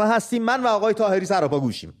برنامه هستیم. من و آقای طاهری سراپا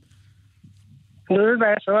گوشیم. درود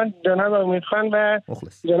بر شما جناب امید خان و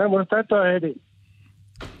جناب استاد طاهری.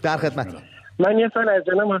 در خدمت. من یه سال از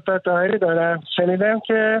جناب استاد طاهری دارم. شنیدم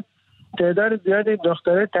که تعداد زیادی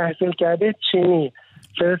دختره تحصیل کرده چینی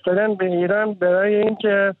فرستادن به ایران برای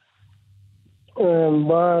اینکه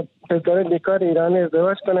با پسر بیکار ایرانی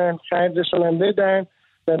ازدواج کنن، خرجشون هم بدن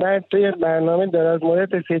و بعد توی برنامه دراز مدت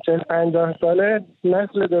 30-40-50 ساله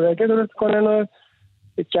نسل دورگه درست کنن و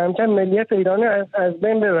کم کم ملیت ایرانی از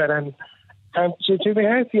بین ببرن. همچین چیزی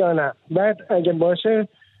هست یا نه؟ بعد اگه باشه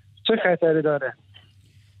چه خطری داره؟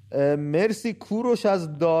 مرسی کوروش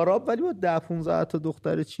از داراب. ولی با 10-15 تا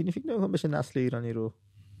دختر چینی فکر نمی‌کنم بشه نسل ایرانی رو.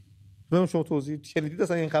 ببین شما توضیح شنیدید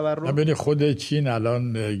اصلا این خبر رو؟ ببین خود چین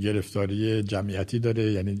الان گرفتاری جمعیتی داره،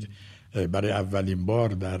 یعنی برای اولین بار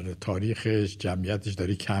در تاریخش جمعیتش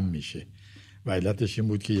داره کم میشه و علتش این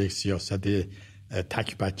بود که یک سیاست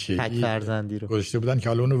تک فرزندی رو گذاشته بودن که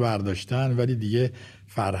حالا اونو برداشتن، ولی دیگه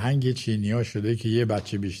فرهنگ چینی‌ها شده که یه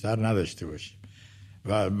بچه بیشتر نداشته باشه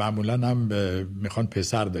و معمولا هم میخوان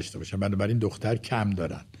پسر داشته باشن، بنابراین دختر کم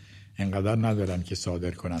دارن، اینقدر ندارن که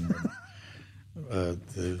صادر کنن.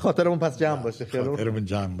 خاطرمون پس جمع باشه. خاطرمون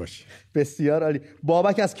جمع باشه. بسیار عالی.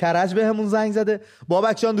 بابک از کرج بهمون زنگ زده.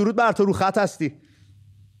 بابک جان درود بر تو، رو خط هستی.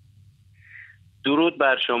 درود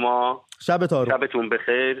بر شما، شبتون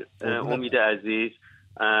بخیر. امید عزیز،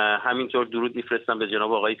 همینطور درود میفرستم به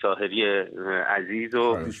جناب آقای طاهری عزیز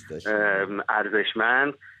و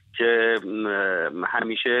ارزشمند که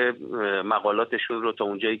همیشه مقالاتشون رو تا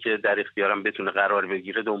اونجایی که در اختیارم بتونه قرار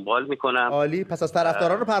بگیره دنبال میکنم. عالی. پس از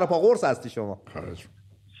طرفداران پروپا قرص هستی شما.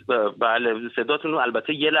 بله، صداتون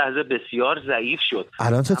البته یه لحظه بسیار ضعیف شد.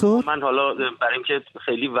 الان چطور؟ من حالا برای اینکه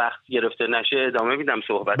خیلی وقت گرفته نشه ادامه میدم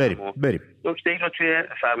صحبتمو. بریم. نکته‌ای رو توی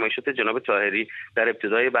فرمایشات جناب طاهری در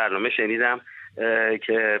ابتدای برنامه شنیدم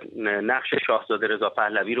که نقش شاهزاده رضا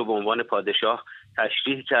پهلوی رو به عنوان پادشاه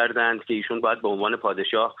تشریح کردند که ایشون باید به عنوان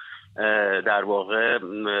پادشاه در واقع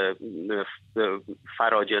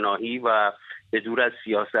فراجناحی و به دور از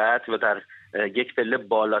سیاست و در یک پله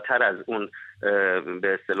بالاتر از اون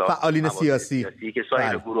به اصطلاح فعالین سیاسی که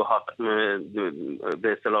سایر گروه‌ها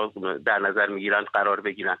به اصطلاح در نظر میگیرند قرار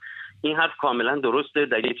بگیرن. این حرف کاملا درسته.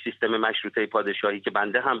 در یک سیستم مشروطه پادشاهی که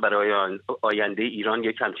بنده هم برای آینده ایران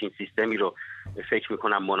یک همچین سیستمی رو فکر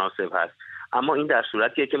میکنم مناسب هست، اما این در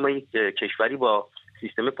صورتیه که ما یک کشوری با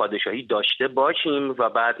سیستم پادشاهی داشته باشیم و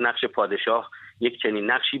بعد نقش پادشاه یک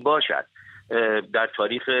چنین نقشی باشد. در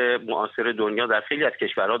تاریخ معاصر دنیا در خیلی از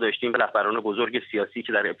کشورها داشتیم رهبران بزرگ سیاسی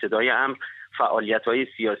که در ابتدای امر فعالیت‌های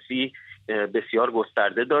سیاسی بسیار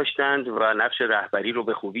گسترده داشتند و نقش رهبری رو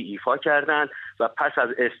به خوبی ایفا کردند و پس از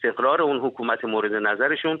استقرار اون حکومت مورد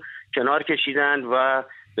نظرشون کنار کشیدند و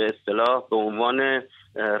به اصطلاح به عنوان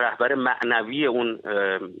رهبر معنوی اون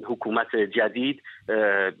حکومت جدید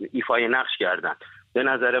ایفای نقش کردند. به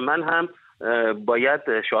نظر من هم باید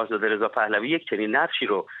شاهزاده رضا پهلوی یک چنین نقشی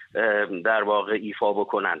رو در واقع ایفا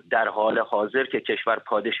بکنن. در حال حاضر که کشور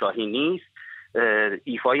پادشاهی نیست،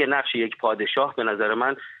 ایفای نقش یک پادشاه به نظر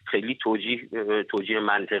من خیلی توجیه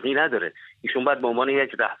منطقی نداره. ایشون باید به عنوان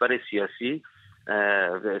یک رهبر سیاسی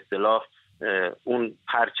به اصطلاح اون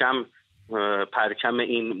پرچم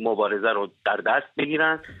این مبارزه رو در دست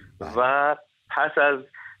بگیرن و پس از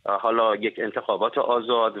حالا یک انتخابات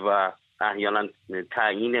آزاد و احیانا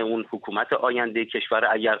تعیین اون حکومت آینده کشور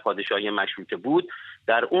اگر پادشاهی مشروطه بود،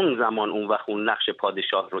 در اون زمان اون وقت اون نقش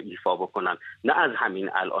پادشاه رو ایفا بکنن، نه از همین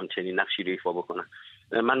الان چنین نقشی رو ایفا بکنن.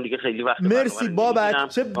 من دیگه خیلی وقت مرسی بابک،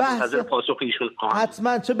 چه بحث پاسخ ایشون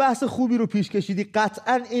حتما چه بحث خوبی رو پیش کشیدی.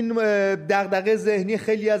 قطعا این دغدغه ذهنی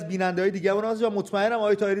خیلی از بیننده‌های دیگه اوناست و مطمئنم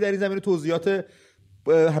آقای طاهری در این زمینه توضیحات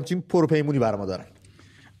همچین پروپیمونی برام دارن.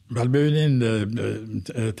 بله ببینین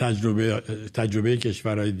تجربه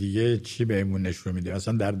کشورهای دیگه چی بهمون نشون میده.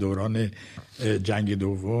 مثلا در دوران جنگ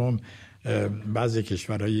دوم بعضی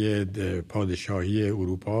کشورهای پادشاهی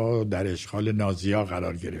اروپا در اشغال نازی‌ها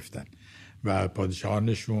قرار گرفتن و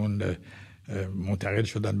پادشاهانشون منتقل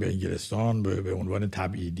شدن به انگلستان به عنوان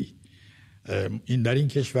تبعیدی. این در این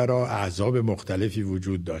کشورها احزاب مختلفی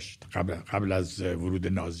وجود داشت. قبل از ورود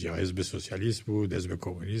نازی‌ها حزب سوسیالیست بود، حزب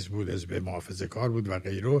کمونیست بود، حزب محافظه‌کار بود و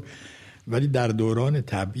غیره. ولی در دوران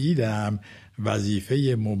تبعید هم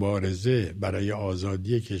وظیفه مبارزه برای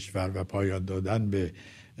آزادی کشور و پایان دادن به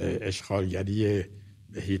اشغالگری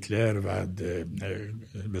هیتلر و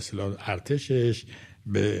به اصطلاح ارتشش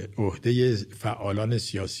به عهده فعالان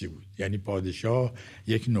سیاسی بود. یعنی پادشاه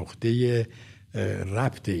یک نقطه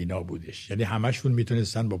ربط اینا بودش، یعنی همشون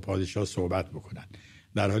میتونستن با پادشاه صحبت بکنن،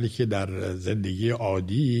 در حالی که در زندگی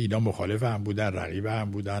عادی اینا مخالف هم بودن، رقیب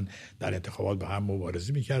هم بودن، در انتخابات با هم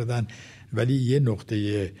مبارزه میکردن، ولی یه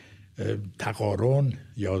نقطه تقارن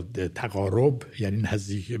یا تقارب یعنی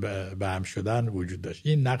نزدیک به هم شدن وجود داشت.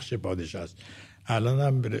 این نقش پادشاه است. الان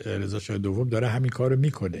هم رضا شاه دوم داره همین کارو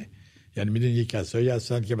میکنه. یعنی میدونید یک کسایی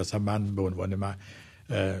هستن که مثلا من به عنوان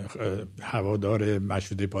هوادار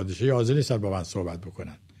مشروطه پادشاهی حاضر نیستن با من صحبت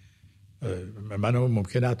بکنن، منو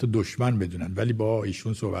ممکنه حتی دشمن بدونن، ولی با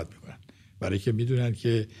ایشون صحبت میکنن، برای که میدونن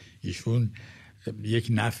که ایشون یک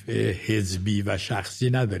نفع حزبی و شخصی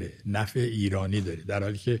نداره، نفع ایرانی داره. در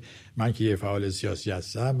حالی که من که یه فعال سیاسی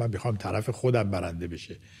هستم، من میخوام طرف خودم برنده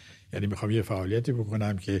بشه. یعنی میخوام یه فعالیتی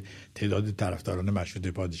بکنم که تعداد طرفداران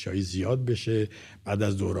مشروطه پادشاهی زیاد بشه. بعد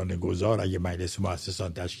از دوران گذار اگه مجلس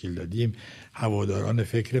مؤسسان تشکیل دادیم، هواداران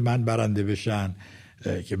فکر من برنده بشن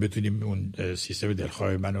که بتونیم اون سیستم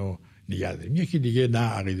دلخواه منو نگه داریم. یکی دیگه نه،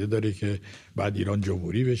 عقیده داره که بعد ایران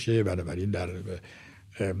جمهوری بشه، بنابراین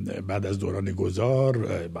بعد از دوران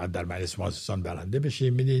گذار بعد در مجلس مؤسسان برنده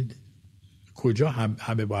بشیم. میدید کجا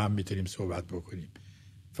همه با هم میتونیم صحبت بکنیم؟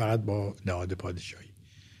 فقط با نهاد پادشاهی.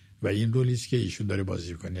 و این رولی است که ایشون داره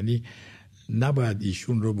بازی می‌کنه. یعنی نباید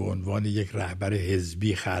ایشون رو به عنوان یک رهبر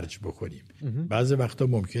حزبی خرج بکنیم. بعضی وقتا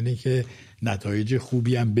ممکنه که نتایج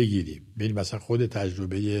خوبی هم بگیریم. ببین مثلا خود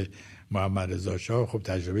تجربه محمد رضا شاه خب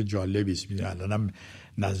تجربه جالبی است. می‌دونید الانم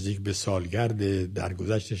نزدیک به سالگرد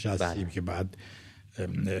درگذشتش هستیم که بعد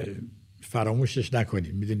فراموشش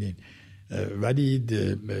نکنیم. می‌دونید ولی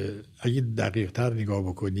اگه دقیق‌تر نگاه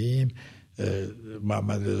بکنیم،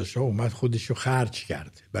 محمد رضا شاه اومد خودش رو خرج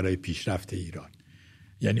کرد برای پیشرفت ایران.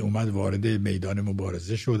 یعنی اومد وارد میدان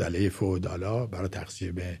مبارزه شد علیه فئودالا برای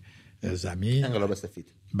تقسیم زمین، انقلاب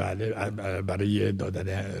سفید، بله، برای دادن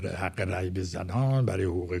حق رأی به زنان، برای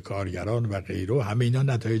حقوق کارگران و غیره. همه اینا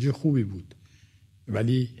نتایج خوبی بود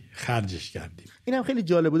ولی خرجش کردیم. این هم خیلی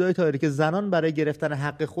جالب بود آقای طاهری که زنان برای گرفتن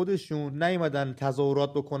حق خودشون نیومدن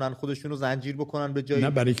تظاهرات بکنن، خودشون رو زنجیر بکنن به جایی، نه،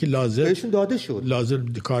 برای که لازم بهشون داده شد.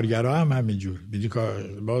 لازم کارگرها هم همینجور.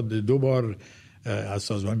 ما 2 بار از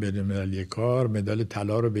سازمان بین‌المللی کار مدال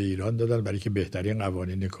طلا رو به ایران دادن برای که بهترین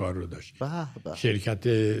قوانین کار رو داشت. شرکت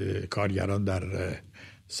کارگران در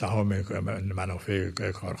سهام منافع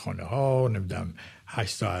کارخانه ها، نمیدونم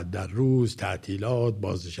 8 ساعت در روز، تعطیلات،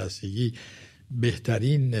 بازنشستگی،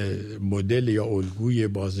 بهترین مدل یا الگوی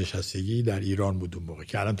بازنشستگی در ایران بود اون موقع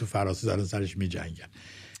که الان تو فرانسه دارن سرش می‌جنگن.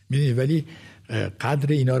 می‌دونید ولی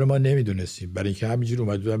قدر اینا رو ما نمیدونستیم، برای اینکه همینجوری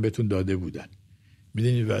اومده بودن بهتون داده بودن.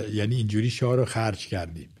 می‌دونید یعنی اینجوری شاه رو خرج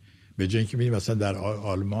کردیم. به جای اینکه می‌بینید مثلا در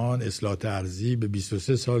آلمان اصلاحات ارضی به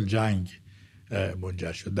 23 سال جنگ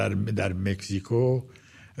منجر شد. در مکزیکو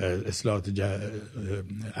اصلاحات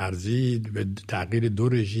ارضی به تغییر 2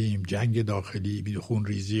 رژیم، جنگ داخلی،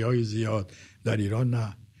 خونریزی‌های زیاد. در ایران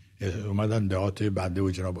نه، اومدن دهات بنده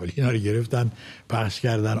و جناب عالی اینا رو گرفتن، پخش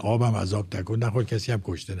کردن، آبم از آب تکون نخورد، کسی هم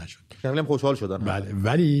کشته نشد. خیلی خوشحال شدن. بله،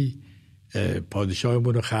 ولی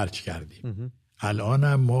پادشاهمون رو خرج کردیم. الان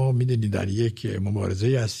هم ما میدونید در یک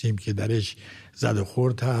مبارزه هستیم که درش زد و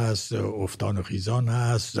خورد هست، افتان و خیزان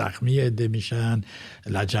هست، زخمی عده میشن،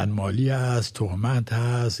 لجنمالی هست، تهمت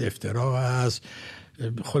هست، افترا هست،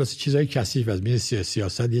 خلاص چیزای کثیف است. میدونید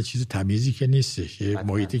سیاست یه چیز تمیزی که نیستش، یه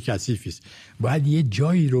محیط کثیفی است. باید یه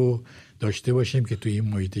جایی رو داشته باشیم که توی این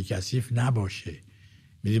محیط کثیف نباشه.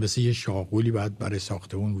 میدونید مثلا یه شاغولی باید برای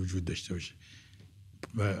ساختمون وجود داشته باشه.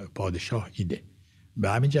 پادشاه اینه، به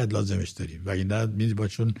همین جهت لازمش داریم. و اینا میدونید با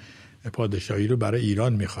چون پادشاهی رو برای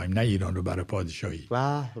ایران میخوایم، نه ایران رو برای پادشاهی.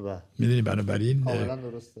 میدونی بنابراین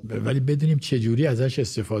ولی بدونیم چه جوری ازش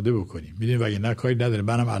استفاده بکنیم. میدونی وگه نه کاری نداره.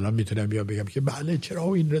 منم الان میتونم بیا بگم که بله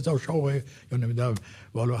چرا این رضا شاه یا نمیدونم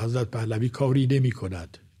والا حضرت پهلوی کاری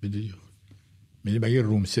نمیکند. میدونی مگه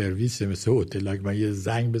روم سرویس مثل هتل من یه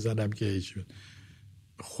زنگ بزنم که ایشون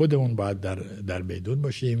خودمون باید در میدون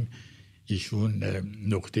باشیم. ایشون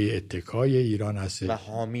نقطه اتکای ایران هست و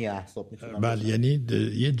حامی احزاب میتونن. بله یعنی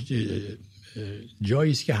یه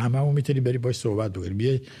جایی است که هممون میتونیم بریم باهاش صحبت بکنیم.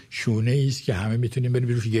 یه شونه ای است که همه میتونیم بریم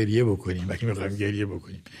روش گریه بکنیم وقتی میخوایم گریه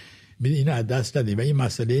بکنیم. ببین اینو از دست ندیم و این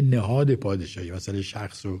مسئله نهاد پادشاهی، مسئله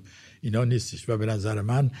شخص و اینا نیستش. و به نظر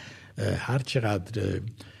من هر چقدر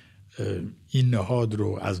این نهاد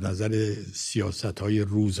رو از نظر سیاست‌های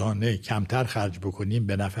روزانه کمتر خرج بکنیم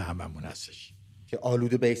به نفع هممون هستش که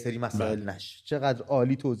آلوده به سری مسائل نشه. چقدر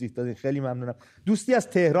عالی توضیح دادین، خیلی ممنونم. دوستی از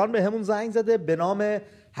تهران به همون زنگ زده به نام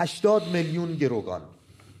 80 میلیون گروگان.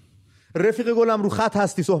 رفیق گلم رو خط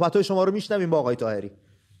هستی، صحبت‌های شما رو میشنویم با آقای طاهری.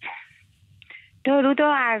 درود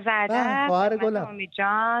و عرض ادب خواهر گلم امید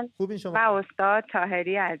جان و استاد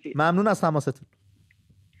طاهری عزیز. ممنون از تماستون.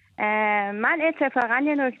 من اتفاقا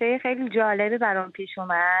یه نکته خیلی جالبی برام پیش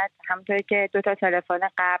اومد، همونطوری که 2 تا تلفن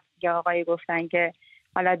قبل یا آقای گفتن که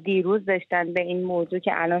حالا دیروز داشتن به این موضوع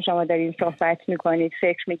که الان شما دارین صحبت میکنید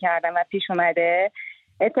فکر میکردم و پیش اومده.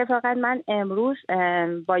 اتفاقا من امروز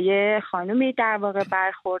با یه خانومی در واقع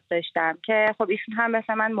برخورد داشتم که خب ایشون هم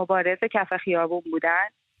مثل من مبارز کف خیابون بودن.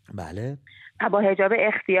 بله. و با حجاب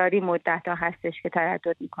اختیاری مدت‌ها هستش که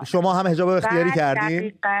تردد میکنه. شما هم حجاب اختیاری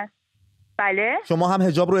کردید؟ بله. شما هم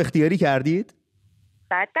حجاب رو اختیاری کردید؟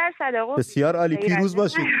 100% آقا. بسیار عالی، پیروز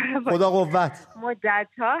باشید. خدا قوت.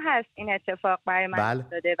 مدت‌ها هست این اتفاق برای من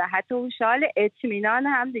افتاده و حتی اون شال اطمینان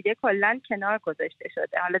هم دیگه کلاً کنار گذاشته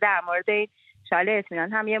شده. حالا در مورد این شال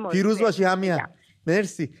اطمینان هم یه موضوع. پیروز باشی همین.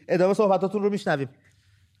 مرسی. ادامه صحبتاتون رو میشنویم.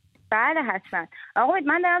 بله حتما. آقا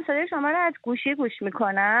من دارم صدای شما رو از گوشی گوش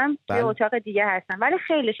میکنم. یه اتاق دیگه هستم ولی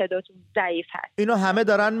خیلی صداتون ضعیف هست. اینو همه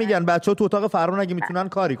دارن میگن. بچه‌ها تو اتاق فرمان اگه میتونن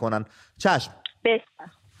کاری کنن. چشم. بسیار.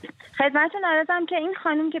 خدمتتون عرضم که این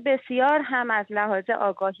خانم که بسیار هم از لحاظ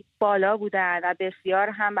آگاهی بالا بودن و بسیار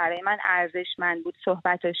هم برای من ارزشمند بود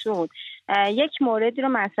صحبتشون، یک موردی رو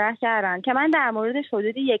مطرح کردن که من در موردش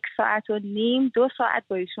حدود 1.5 ساعت 2 ساعت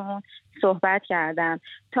با ایشون صحبت کردم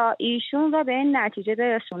تا ایشون رو به این نتیجه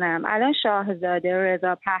برسونم. الان شاهزاده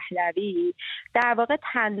رضا پهلوی در واقع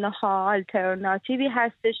تنها آلترناتیوی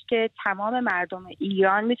هستش که تمام مردم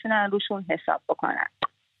ایران میتونن روشون حساب بکنن.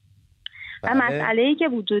 و مسئله‌ای که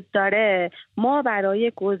وجود داره، ما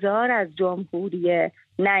برای گذار از جمهوری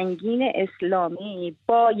ننگین اسلامی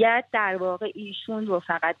باید در واقع ایشون رو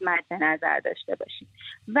فقط مد نظر داشته باشیم.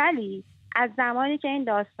 ولی از زمانی که این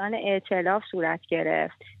داستان ائتلاف صورت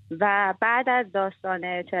گرفت و بعد از داستان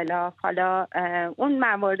ائتلاف حالا اون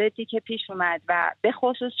مواردی که پیش اومد و به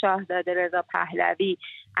خصوص شاهزاده رضا پهلوی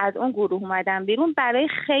از اون گروه اومدن بیرون، برای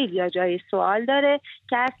خیلی جای سوال داره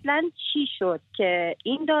که اصلا چی شد که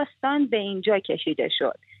این داستان به اینجا کشیده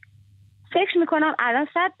شد. فکر میکنم الان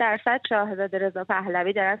 100% شاهزاده رضا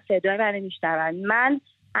پهلوی دارن صدای منو میشنون. من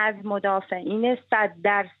از مدافعین 100%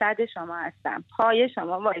 شما هستم، پای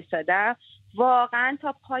شما وایسادم، واقعا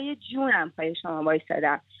تا پای جونم پای شما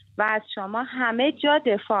وایسادم و از شما همه جا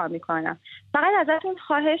دفاع میکنم. فقط ازتون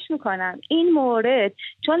خواهش میکنم این مورد،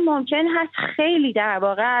 چون ممکن هست خیلی در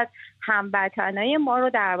واقع هموطنای ما رو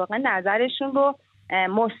در واقع نظرشون رو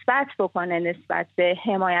مثبت بکنه نسبت به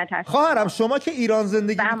حمایت هست. خواهرم شما که ایران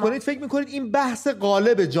زندگی میکنید فکر میکنید این بحث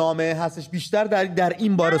غالب جامعه هستش، بیشتر در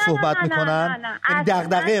این باره صحبت میکنن؟ یعنی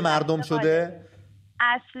دغدغه مردم شده؟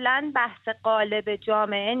 اصلا بحث غالب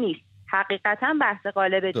جامعه نیست، حقیقتا بحث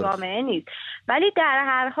غالب جامعه نیست، ولی در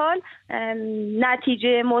هر حال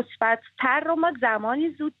نتیجه مثبت‌تر رو ما زمانی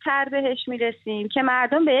زودتر بهش میرسیم که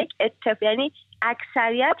مردم به یک اتفاق، یعنی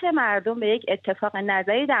اکثریت مردم به یک اتفاق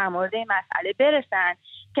نظری در مورد این مسئله برسن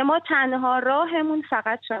که ما تنها راهمون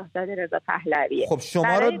فقط شاهزاده رضا پهلویه. خب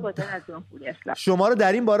شما رو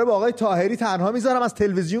در این باره با آقای طاهری تنها میذارم، از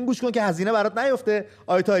تلویزیون گوش کن که هزینه برات نیفته.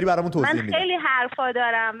 آقای طاهری برامون توضیح میده. من خیلی حرفا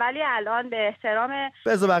دارم ولی الان به احترام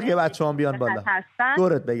بذار بقیه بچه‌ها بیان بالا.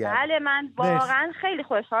 دورت بگردم. بله من واقعا خیلی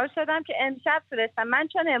خوشحال شدم که امشب تونستم، من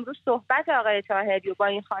چون امروز صحبت آقای طاهری رو با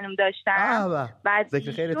این خانم داشتم و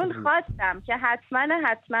چون خواستم که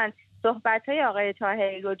حتما صحبت‌های آقای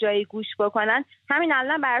طاهری رو جایی گوش بکنن، همین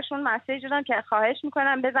الان براشون مسیج دادم که خواهش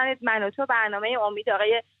میکنم بزنید من و تو برنامه امید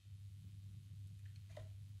آقای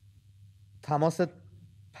تماس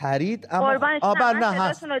پرید اما نه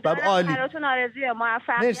هست. عالی. براتون آرزوی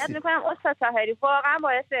موفقیت میکنم استاد طاهری. واقعا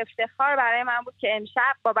باعث افتخار برای من بود که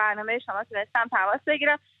امشب با برنامه شما تونستم تماس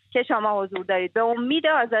بگیرم که شما حضور دارید، به امید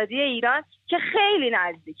آزادی ایران که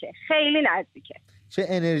خیلی نزدیکه. چه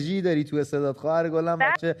انرژی داری تو صدات خواهر گلم.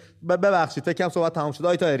 ببخشید فکر کنم صحبت تمام شد.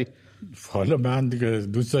 آقای طاهری، حالا من دیگه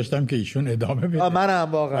دوست داشتم که ایشون ادامه بده.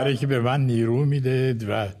 منم واقعا، برای که به من نیرو میده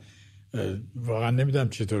و واقعا نمیدونم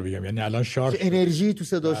چطور بگم، یعنی الان چه انرژی تو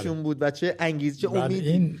صداشون بود و چه انگیزه، چه امید.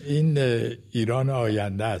 این ایران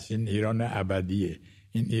آینده است، این ایران ابدیه،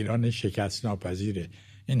 این ایران شکست ناپذیره.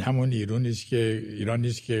 این همون ایران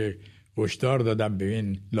نیست که هشدار دادم به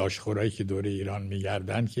این لاشخورایی که دور ایران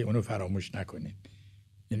میگردن که اونو فراموش نکنین.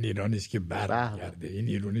 این ایرانی است که برمیگرده، این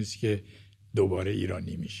ایرانی است که دوباره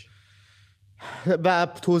ایرانی میشه. و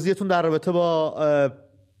توضیحتون در رابطه با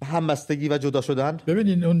همبستگی و جدا شدن؟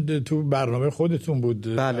 ببینین اون تو برنامه خودتون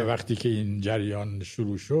بود. بله. وقتی که این جریان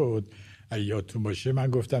شروع شد اگه یادتون باشه من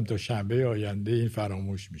گفتم تا شنبه آینده این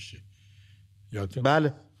فراموش میشه. یادتون؟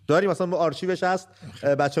 بله داریم، مثلا آرشیوش هست،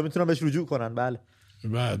 بچه‌ها میتونن بهش رجوع کنن. بله.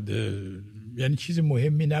 بعد یعنی چیز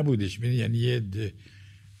مهمی نبودش، یعنی یه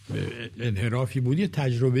انحرافی بود، یه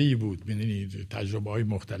تجربه‌ای بود. می‌دونید تجربه‌های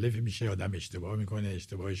مختلفی میشه، آدم اشتباه میکنه،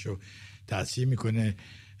 اشتباهشو تصحیح میکنه،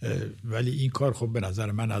 ولی این کار خب به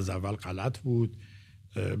نظر من از اول غلط بود.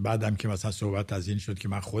 بعدم که مثلا صحبت از این شد که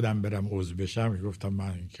من خودم برم عضو بشم، گفتم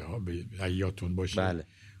من که یادتون باشه بله.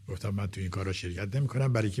 گفتم من تو این کارا شرکت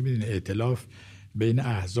نمی‌کنم، برای که می‌دونید ائتلاف بین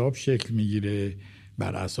احزاب شکل میگیره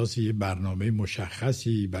بر اساس یه برنامه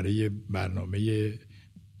مشخصی، برای برنامه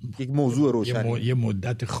یک موضوع روشنی، یه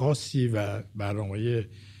مدت خاصی و برنامه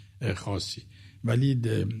خاصی. ولی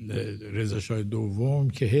رضا شاه دوم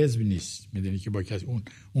که حزب نیست، میدونی که با کسی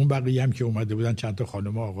اون بقیه هم که اومده بودن چند تا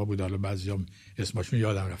خانم و آقا بود، حالا بعضیام اسمشون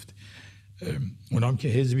یادم رفته، اونام که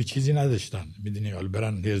حزبی چیزی نداشتن، میدونی حالا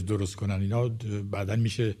برن حزب درست کنن، اینا بعدن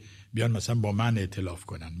میشه بیان مثلا با من ائتلاف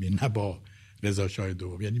کنن، نه با رضا شاه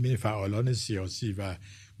دوم. یعنی میدونی فعالان سیاسی و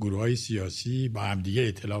گروه‌های سیاسی با هم دیگه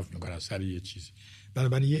ائتلاف میکنن سر یه چیزی.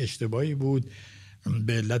 بنابراین یه اشتباهی بود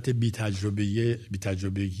به علت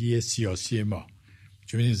بی‌تجربگی سیاسی ما.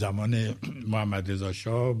 چون این زمان محمد رضا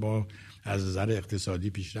شاه با از نظر اقتصادی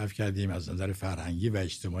پیشرفت کردیم، از نظر فرهنگی و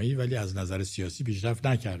اجتماعی، ولی از نظر سیاسی پیشرفت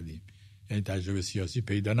نکردیم، یعنی تجربه سیاسی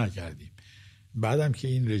پیدا نکردیم. بعدم که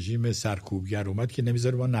این رژیم سرکوبگر اومد که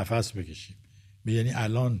نمیذاره ما نفس بکشیم. یعنی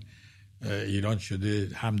الان ایران شده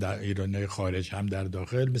هم در ایران خارج هم در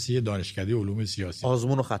داخل مثل یه دانشکده علوم سیاسی،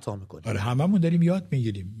 آزمون رو خطا میکنیم. آره هممون داریم یاد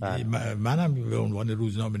میگیریم. منم به عنوان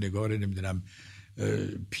روزنامه نگار نمیدونم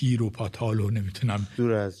پیر و پاتال و نمیتونم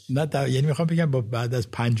دور از یعنی میخوام بگم با بعد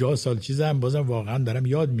از 50 سال چیزم بازم واقعا دارم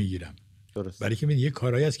یاد میگیرم. درست. برای که یه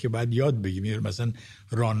کارایی هست که باید یاد بگیم. مثلا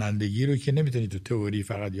رانندگی رو که نمیتونی تو تئوری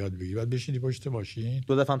فقط یاد بگیری، باید بشینی پشت ماشین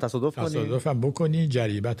دو دفعه هم تصادف بکنی،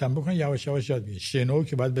 جریبت هم بکنی، یواش یواش یاد میگیری. شنو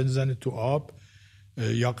که باید بزنی تو آب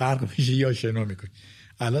یا غرق میشی یا شنا میکنی.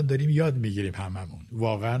 الان داریم یاد میگیریم هممون،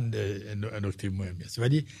 واقعا نکته مهمی است.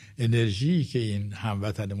 ولی انرژی که این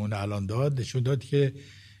هموطنمون الان داد نشون داد که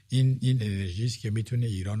این انرژی است که میتونه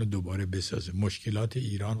ایران رو دوباره بسازه. مشکلات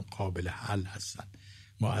ایران قابل حل هستن.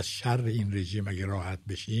 ما از شر این رژیم اگه راحت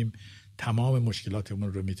بشیم تمام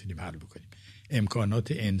مشکلاتمون رو میتونیم حل بکنیم.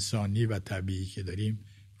 امکانات انسانی و طبیعی که داریم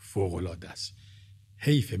فوق العاده است.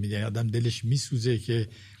 حیفه، میدونی آدم دلش میسوزه که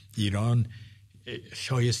ایران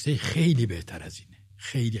شایسته خیلی بهتر از اینه،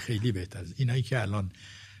 خیلی خیلی بهتر از اینایی که الان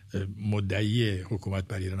مدعی حکومت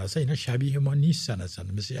بر ایران هستن. اینا شبیه ما نیستن اصلا،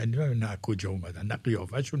 مثل یعنی نه کجا اومدن، نه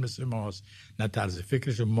قیافه‌شون مثل ماست، نه طرز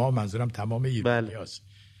فکرشون. ما منظورم تمام ایرانیاست.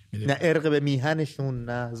 نه ارق به میهنشون،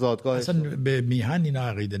 نه زادگاهشون. اصلا به میهن اینا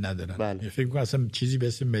عقیده ندارن. بله. فکر می‌کنم اصلا چیزی به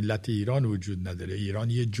اسم ملت ایران وجود نداره. ایران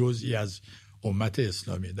یه جزئی از امت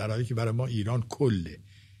اسلامیه، در حالی که برای ما ایران کله.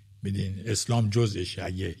 میدین اسلام جزءشه،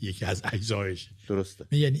 اگه یکی از اجزایشه. درسته.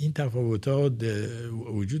 یعنی این تفاوتات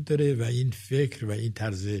وجود داره و این فکر و این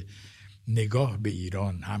طرز نگاه به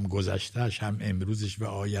ایران، هم گذشتهش هم امروزش و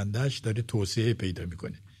آیندهش، داره توسعه پیدا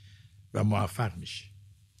میکنه و موفق میشه.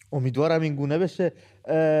 امیدوارم این گونه بشه.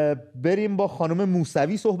 بریم با خانم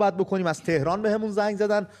موسوی صحبت بکنیم. از تهران بهمون زنگ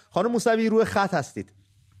زدن. خانم موسوی روی خط هستید.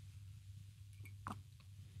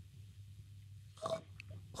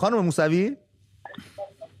 خانم موسوی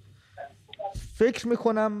فکر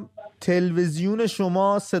میکنم تلویزیون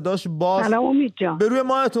شما صداش باز. سلام امید جان. به روی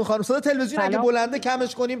ماهتون خانم. صدا تلویزیون اگه بلنده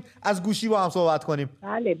کمش کنیم، از گوشی با هم صحبت کنیم.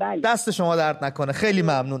 بله بله. دست شما درد نکنه، خیلی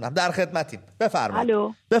ممنونم. در خدمتیم. بفرمایید.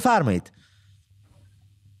 الو. بفرمایید.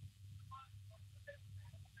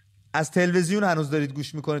 از تلویزیون هنوز دارید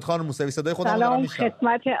گوش میکنید خانم موسوی؟ صدای خودم دارم میشنوم. سلام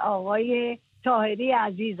خدمت آقای طاهری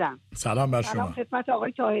عزیزم. سلام بر شما. سلام خدمت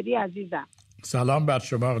آقای طاهری عزیزم. سلام بر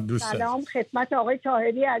شما دوست. سلام خدمت آقای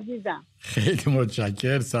طاهری عزیزم. خیلی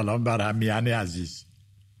متشکرم. سلام بر همیهن عزیز.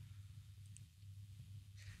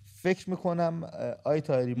 فکر میکنم آی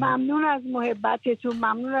طاهری ممنون از محبتتون،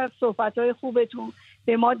 ممنون از صحبت‌های خوبتون،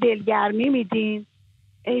 به ما دلگرمی میدین.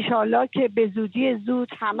 انشالله که به زودی زود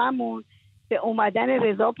هممون به اومدن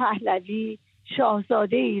رضا پهلوی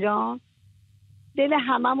شاهزاده ایران دل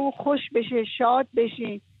هممون خوش بشه، شاد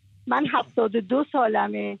بشین. من 72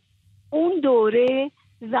 سالمه. اون دوره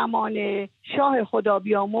زمان شاه خدا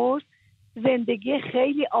بیامرز زندگی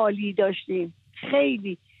خیلی عالی داشتیم،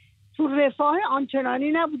 خیلی تو رفاه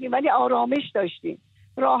آنچنانی نبودیم ولی آرامش داشتیم،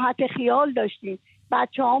 راحت خیال داشتیم،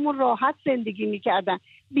 بچه هامون راحت زندگی میکردن،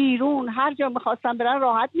 بیرون هر جا میخواستن برن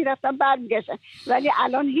راحت میرفتن برمیگشتن. ولی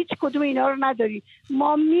الان هیچ کدوم اینا رو نداریم.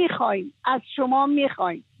 ما میخوایم، از شما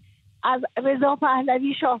میخوایم، از رضا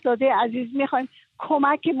پهلوی شاهزاده عزیز میخوایم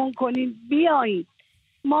کمکمون کنین، بیایید،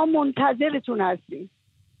 ما منتظرتون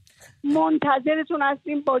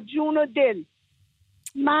هستیم با جون و دل.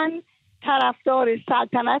 من طرفدار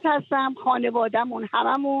سلطنت هستم، خانوادهمون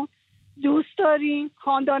هممون دوست داریم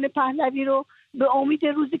خاندان پهلوی رو، به امید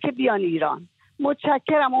روزی که بیان ایران.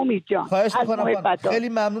 متشکرم امید جان. خواهش میکنم، خیلی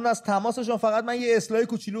ممنون از تماسشون. فقط من یه اصلاحی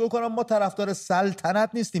کوچولو بکنم، ما طرفدار سلطنت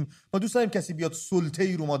نیستیم، ما دوست داریم کسی بیاد سلطه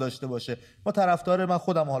ای رو ما داشته باشه. ما طرفدار، من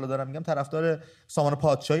خودم حالا دارم میگم، طرفدار سامان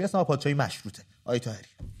پادشاهی هستم و پادشاهی مشروطه. آقای طاهری.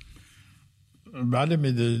 بله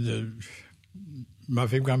من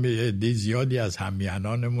فکر کنم یه عده زیادی از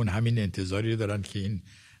هممیهنانمون همین انتظاری دارن که این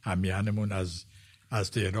هممیهنمون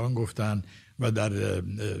از تهران گفتن و در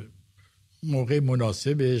موقع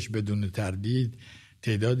مناسبش بدون تردید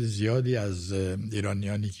تعداد زیادی از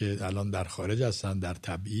ایرانیانی که الان در خارج هستن در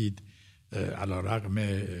تبعید علیرغم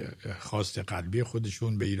خواست قلبی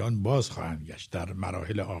خودشون به ایران باز خواهند گشت در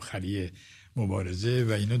مراحل آخری مبارزه.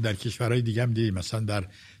 و اینو در کشورهای دیگه هم دیدیم، مثلا در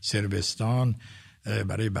صربستان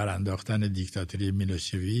برای برانداختن دیکتاتوری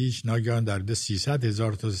میلوشویچ ناگهان در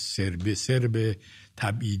 300,000 تا سرب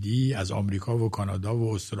تبعیدی از آمریکا و کانادا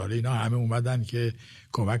و استرالیا اینا همه اومدن که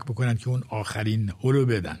کمک بکنن که اون آخرین هولو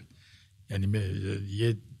بدن. یعنی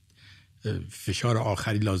یه فشار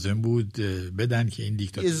آخری لازم بود بدن که این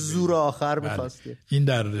دیکتاتوری یه زور آخر می‌خواسته. این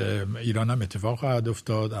در ایران هم اتفاق خواهد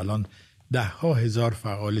افتاد. الان 10,000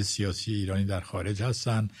 فعال سیاسی ایرانی در خارج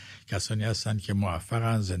هستن، کسانی هستن که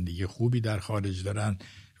موفقن، زندگی خوبی در خارج دارن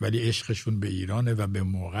ولی عشقشون به ایرانه و به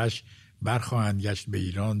موقعش برخواهند گشت به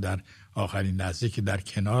ایران در آخرین لحظه که در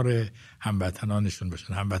کنار هموطنانشون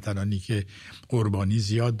باشن، هموطنانی که قربانی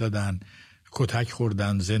زیاد دادن، کتک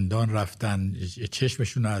خوردن، زندان رفتن،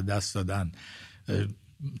 چشمشون رو از دست دادن،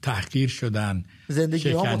 تحقیر شدن،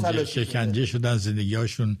 شکنجه شدن،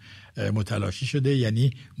 زندگی‌هاشون متلاشی شده.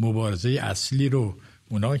 یعنی مبارزه اصلی رو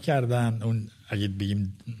اونا کردن. اون اگه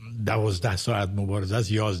بگیم 12 ساعت مبارزه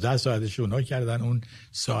است، 11 ساعتش اونا کردن، اون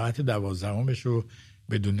ساعت 12مش رو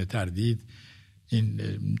بدون تردید این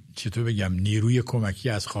چطور بگم نیروی کمکی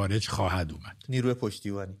از خارج خواهد اومد، نیروی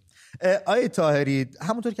پشتیبانی. آقای طاهری،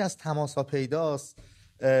 همونطور که از تماس‌ها پیداست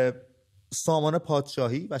سامان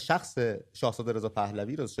پادشاهی و شخص شاهزاده رضا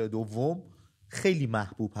پهلوی رضا دوم خیلی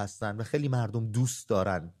محبوب هستن و خیلی مردم دوست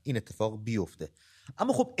دارن این اتفاق بیفته.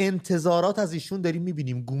 اما خب انتظارات از ایشون داریم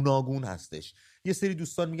میبینیم گوناگون هستش. یه سری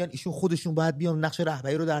دوستان میگن ایشون خودشون باید بیان نقش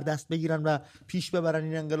رهبری رو در دست بگیرن و پیش ببرن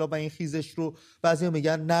این انقلاب و این خیزش رو. بعضیا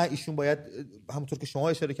میگن نه، ایشون باید همونطور که شما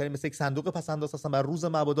اشاره کردین مثل یک صندوق پس‌انداز هستن بر روز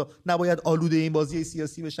مبادا، نباید آلوده این بازی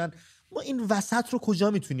سیاسی بشن. ما این وسط رو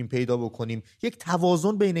کجا میتونیم پیدا بکنیم؟ یک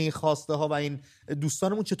توازن بین این خواسته ها و این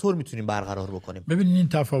دوستانمون چطور میتونیم برقرار بکنیم؟ ببینید این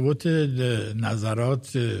تفاوت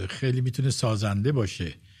نظرات خیلی میتونه سازنده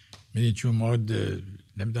باشه. میدونید چون ما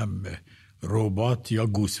نمیدونم ربات یا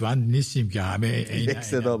گوسفند نیستیم که همه یک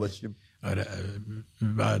صدا باشیم. آره،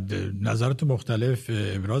 و نظرات مختلف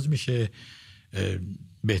ابراز میشه،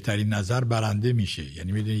 بهترین نظر برنده میشه.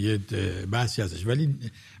 یعنی میدونید یه بحثی ازش، ولی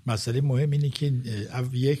مسئله مهم اینه که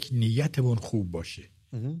یک نیتمون خوب باشه.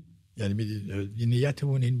 یعنی میدونید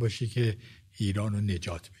نیتمون این باشه که ایران رو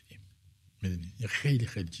نجات بدیم. میدونید خیلی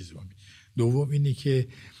خیلی چیز مهمه. دوم اینه که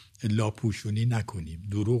لاپوشونی نکنیم،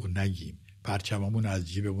 دروغ نگیم، پرچممون از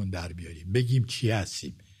جیبمون در بیاریم، بگیم چی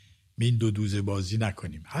هستیم، این دو دوزه بازی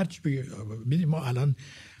نکنیم. هرچی ببینید ما الان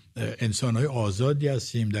انسان‌های آزادی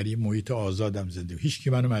هستیم، در این محیط آزادم زنده. هیچ کی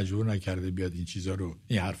منو مجبور نکرده بیاد این چیزا رو،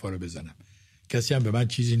 این حرفا رو بزنم. کسی هم به من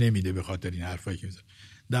چیزی نمیده به خاطر این حرفایی که میزنم.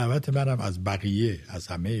 دعوت منم از بقیه، از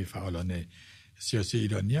همه فعالان سیاسی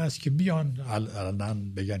ایرانی است که بیان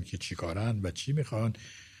الان بگن که چی کارن و چی میخوان.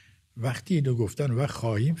 وقتی اینو گفتن و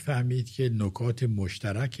خواهیم فهمید که نکات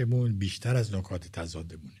مشترکمون بیشتر از نکات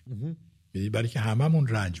تضادمونه. برای که هممون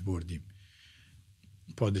رنج بردیم.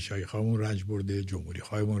 پادشاهی خواهمون رنج برده، جمهوری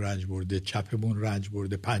خواهمون رنج برده، چپمون رنج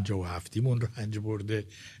برده، 57مون رنج برده،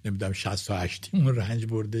 نمیدونم 68مون رنج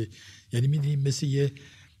برده. یعنی میدونیم مثل یه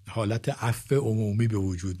حالت عفو عمومی به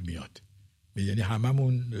وجود میاد. یعنی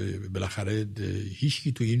هممون بالاخره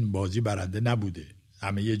هیچکی تو این بازی برنده نبوده،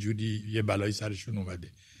 همه یه جوری یه بلایی سرشون اومده.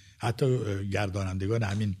 حتی گردانندگان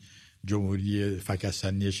همین جمهوری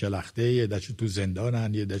فکستنی شلخته، یه دشون تو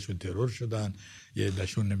زندانن، یه دشون ترور شدن، یه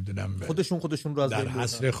دشون نمیدونم خودشون رو از در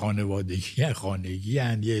حصر خانگی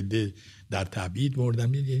هن، یه عده در تبعید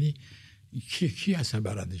مردن. یعنی کی اصلا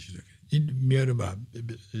برنده شده؟ این میاره به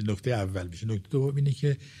نکته اول میشه. نکته دوم اینه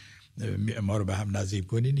که ما رو به هم نزدیک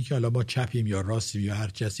کنه، اینه که حالا ما چپیم یا راستیم یا هر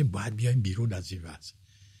چی هستیم، باید بیایم بیرون از این وضع.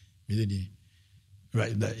 میدونی؟ و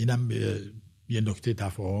اینم یه نکته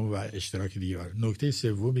تفاهم و اشتراک دیگه. نکته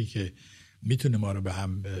سومی که میتونه ما رو به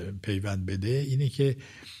هم پیوند بده اینه که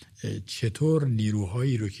چطور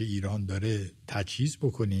نیروهایی رو که ایران داره تجهیز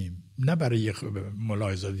بکنیم، نه برای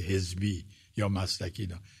ملاحظات حزبی یا مسلکی،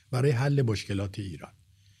 نه، برای حل مشکلات ایران.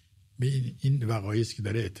 این وقایعی است که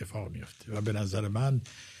داره اتفاق میفته و به نظر من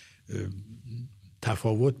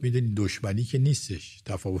تفاوت، میدونی، دشمنی که نیستش.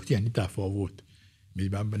 تفاوت یعنی تفاوت.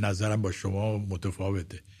 من به نظرم با شما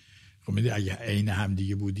متفاوته. خب میدونی اگه عین هم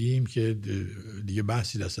دیگه بودیم که دیگه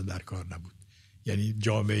بحثی دست در کار نبود. یعنی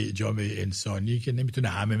جامعه انسانی که نمیتونه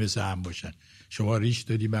همه مثل هم باشن. شما ریش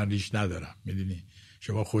داری، من ریش ندارم. میدونی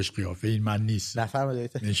شما خوش قیافه این، من نیست.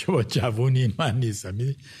 نفرمایید. شما جوونی این، من نیستم.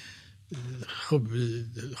 میدونی خب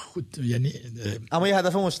خود یعنی اما یه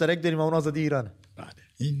هدف مشترک داریم، اون آزادی ایرانه. بله،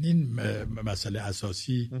 این مسئله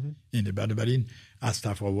اساسی اینه. بنابراین از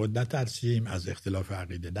تفاوت نترسیم، از اختلاف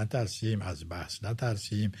عقیده نترسیم، از بحث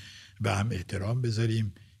نترسیم، به هم احترام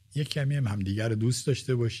بذاریم، یک کمی هم همدیگر رو دوست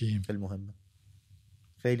داشته باشیم. خیلی مهمه،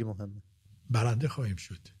 خیلی مهمه. برنده خواهیم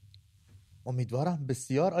شد، امیدوارم.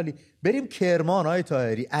 بسیار عالی. بریم کرمان. آقای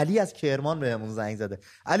طاهری، علی از کرمان بهمون زنگ زده.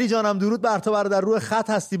 علی جانم درود بر تو برادر، روی خط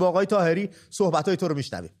هستی با آقای طاهری، صحبت‌های تو رو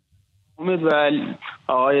میشنویم. امید و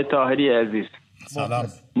آقای طاهری عزیز، سلام.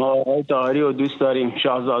 ما آقای طاهری رو دوست داریم،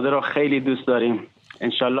 شاهزاده رو خیلی دوست داریم.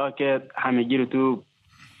 انشالله که همگی رو تو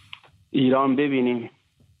ایران ببینیم.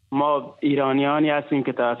 ما ایرانیانی هستیم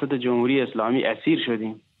که توسط جمهوری اسلامی اسیر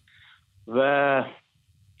شدیم و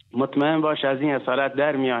مطمئن باش از این اسارت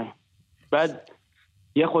در میایم. بعد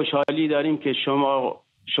یه خوشحالی داریم که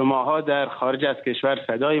شماها در خارج از کشور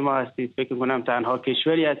صدای ما هستید. فکر کنم تنها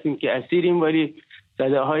کشوری هستیم که اسیریم ولی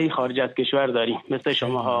صداهای خارج از کشور داریم، مثل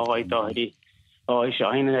شماها آقای طاهری، آقای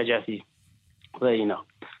شاهین نجفی و اینا.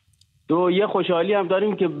 یه خوشحالی هم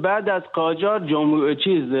داریم که بعد از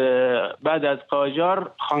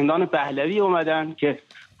قاجار خاندان پهلوی اومدن که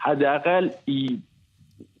حداقل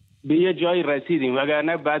به یه جای رسیدیم،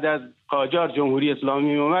 وگرنه بعد از قاجار جمهوری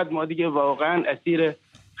اسلامی اومد ما دیگه واقعا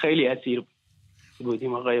خیلی اسیر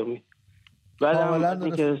بودیم آقای امید.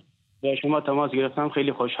 بعد که با شما تماس گرفتم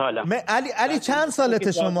خیلی خوشحالم. علی چند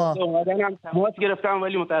سالته شما؟ اومدنم تماس گرفتم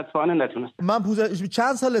ولی متاسفانه نتونستم.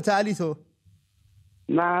 چند سالته علی تو؟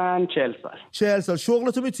 من 40 سال. 40 سال.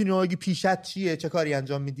 شغلتو میتونی بگی پیشت چیه؟ چه کاری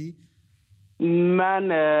انجام میدی؟ من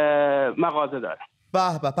مغازه دارم.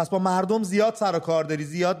 به به، پس با مردم زیاد سر و کار داری،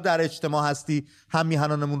 زیاد در اجتماع هستی، هم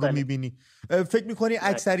میهنانمون رو میبینی. فکر میکنی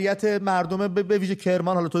اکثریت مردم به ویژه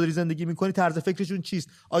کرمان، حالا تو داری زندگی میکنی، طرز فکرشون چیست؟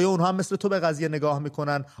 آیا اونها هم مثل تو به قضیه نگاه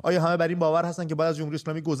میکنن؟ آیا همه بر این باور هستن که باید از جمهوری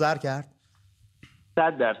اسلامی گذر کرد؟ 100%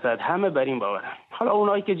 همه بر این باورن. حالا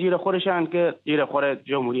اونایی که جیره خورشن که جیره خور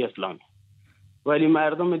جمهوری اسلامی، ولی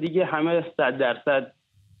مردم دیگه همه 100%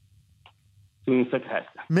 تو این فکر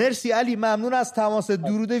هستن. مرسی علی، ممنون از تماس.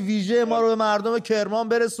 درود ویژه ما رو به مردم کرمان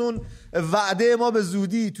برسون. وعده ما به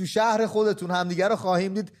زودی تو شهر خودتون همدیگه رو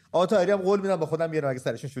خواهیم دید. آقا طاهری هم قول میدم با خودم بیارم اگه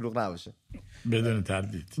سرشون شلوغ نباشه.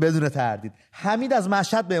 بدون تردید. حمید از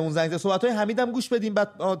مشهد بهمون زنگ زد. صحبت‌های حمید هم گوش بدیم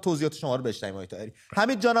بعد توضیحات شما رو بشنویم آقا طاهری.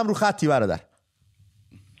 حمید جانم رو خطی برادر.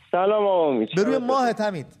 سلام آقا امید. به روی ماهت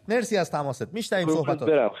حمید. مرسی از تماست. میشنویم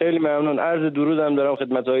صحبتات. خیلی ممنون. عرض درودم دارم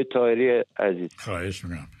خدمت آقای طاهری عزیز. خواهش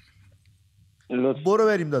می‌کنم. برو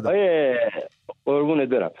بریم دادا. قربونت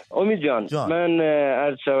برم. امید جان. من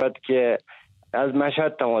عرض شود که از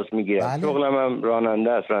مشهد تماس میگیرم. شغلم هم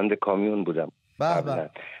راننده است، راننده کامیون بودم. بله.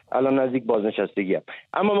 الان نزدیک بازنشستگی ام.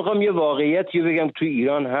 اما میخوام یه واقعیتی بگم تو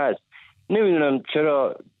ایران هست. نمیدونم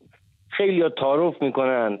چرا خیلی ها تعارف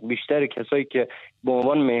میکنن، بیشتر کسایی که به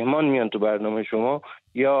عنوان مهمان میان تو برنامه شما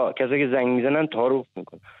یا کسایی که زنگ میزنن تعارف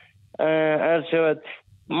میکنن. عرض شود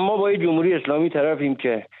ما با جمهوری اسلامی طرفیم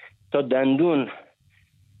که تا دندون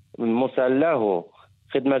مسلح و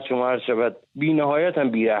خدمت شما عرض شود بی نهایت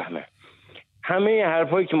هم بی رحمه. همه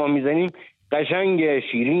حرفایی که ما میزنیم قشنگ،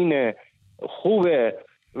 شیرین، خوبه،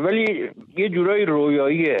 ولی یه جورای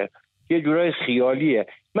رویاییه، یه جورای خیالیه.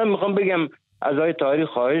 من میخوام بگم از آقای طاهری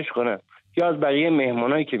خواهش کنم یا از بقیه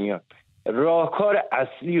مهمانایی که میان راهکار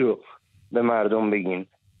اصلی رو به مردم بگین.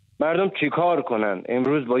 مردم چیکار کنن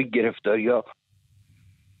امروز با این گرفتاری‌ها؟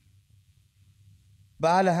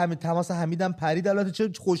 بله همین تماس حمیدم پرید، البته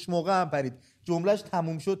چه خوش موقع هم پرید، جملهش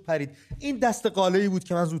تموم شد پرید. این دست قاله‌ای بود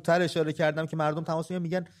که من زودتر اشاره کردم که مردم تماس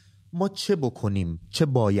میگن ما چه بکنیم، چه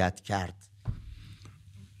باید کرد.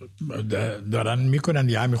 دارن میکنن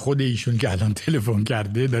یا همین خود ایشون که الان تلفن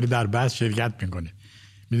کرده داره در بحث شرکت میکنه.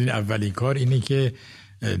 میدونی اولین کار اینه که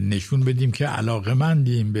نشون بدیم که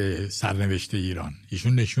علاقه‌مندیم به سرنوشت ایران.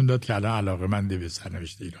 ایشون نشون داد که الان علاقه‌منده به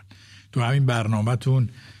سرنوشت ایران. تو همین برنامه‌تون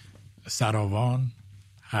سراوان،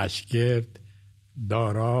 هشگرد،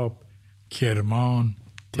 داراب، کرمان،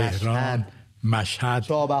 تهران، مشهد،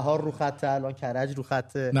 چابهار رو خطه، الان کرج رو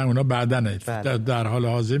خطه. نه اونا بعدنه. در حال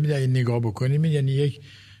حاضر میگه نگاه بکنیم یعنی یک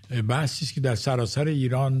بحثی است که در سراسر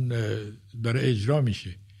ایران داره اجرا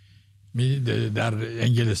میشه. در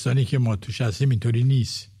انگلستانی که ما توش هستیم اینطوری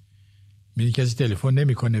نیست. میگه کسی تلفن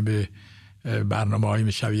نمیکنه به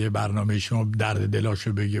برنامه‌های شبیه برنامه شما درد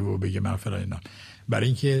دلاشو بگه و بگه من فلان اینا، برای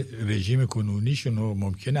اینکه رژیم کنونیشون رو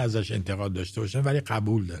ممکنه ازش انتقاد داشته باشن ولی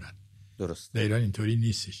قبول دارن. درست. در ایران اینطوری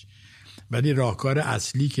نیستش. ولی راهکار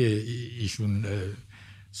اصلی که ایشون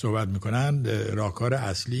صحبت میکنن، راهکار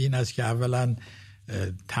اصلی این است که اولا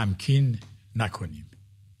تمکین نکنیم،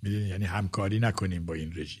 یعنی همکاری نکنیم با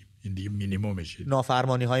این رژیم. این دیگه مینیممشه.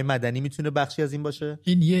 نافرمانی های مدنی میتونه بخشی از این باشه.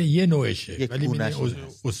 این یه نوعشه، ولی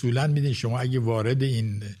اصولا میدین شما اگه وارد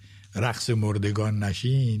این رقص مردگان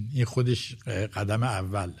نشین این خودش قدم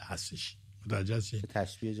اول هستش. متوجه هستین؟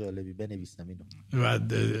 تشبیه جالبی بنویسم اینو. و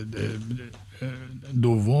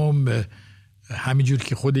دوم همینجور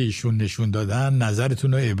که خود ایشون نشون دادن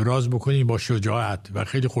نظرتون رو ابراز بکنین با شجاعت و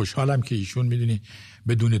خیلی خوشحالم که ایشون میدونی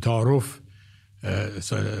بدون تعارف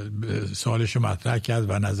سوالش رو مطرح کرد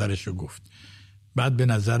و نظرش رو گفت. بعد به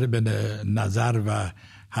نظر و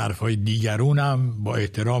حرفهای دیگرون هم با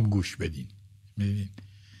احترام گوش بدین. میدونین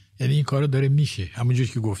یعنی این کارو داره میشه. همونجور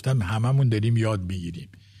که گفتم هممون داریم یاد میگیریم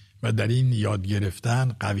و در این یاد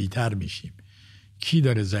گرفتن قوی تر میشیم. کی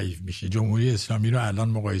داره ضعیف میشه؟ جمهوری اسلامی رو الان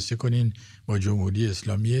مقایسه کنین با جمهوری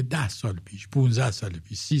اسلامی 10 سال پیش، 15 سال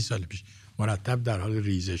پیش، 30 سال پیش، مرتب در حال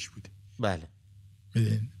ریزش بوده. بله.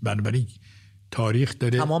 بنابراین تاریخ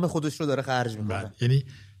داره تمام خودش رو داره خرج میکنه. یعنی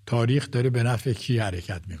تاریخ داره به نفع کی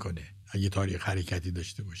حرکت میکنه؟ اگه تاریخ حرکتی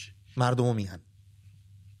داشته باشه مردمو میهن.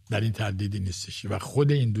 در این تردیدی نیستش و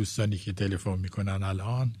خود این دوستانی که تلفن میکنن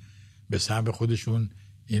الان به سهم خودشون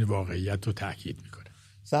این واقعیت رو تاکید میکنه.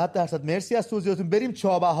 100%. مرسی از توضیحاتون. بریم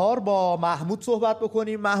چابهار با محمود صحبت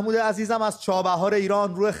بکنیم. محمود عزیزم از چابهار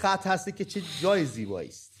ایران روی خط هستی که چه جای زیبایی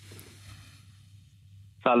است.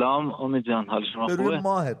 سلام امید جان، حال شما خوبه؟ روی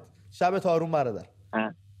ماهت. شب تارون برادر.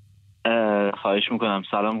 خواهش میکنم.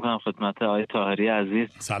 سلام میکنم خدمت آقای طاهری عزیز.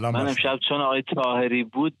 سلام. من امشب چون آقای طاهری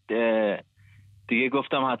بود دیگه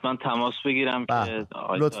گفتم حتما تماس بگیرم که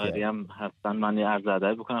آقای طاهری هم هستن، من یه عرض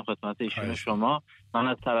ادب بکنم خدمت ایشون شما. من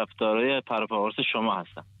از طرفدارای پرپاورس شما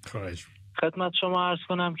هستم. خواهش. خدمت شما عرض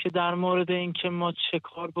کنم که در مورد این که ما چه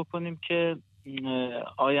کار بکنیم که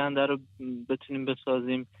آینده رو بتونیم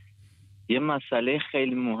بسازیم، یه مسئله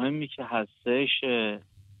خیلی مهمی که هستش،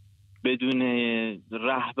 بدون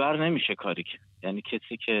رهبر نمیشه کاری که، یعنی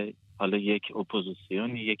کسی که حالا یک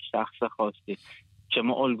اپوزیسیون، یک شخص خاصی که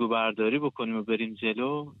ما الگو برداری بکنیم و بریم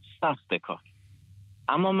جلو سخت کار.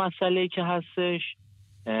 اما مسئله‌ای که هستش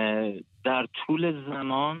در طول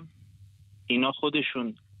زمان اینا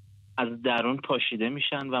خودشون از درون پاشیده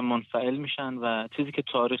میشن و منفعل میشن و چیزی که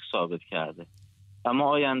تاریخ ثابت کرده و ما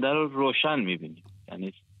آینده رو روشن میبینیم،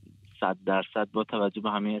 یعنی 100% با توجه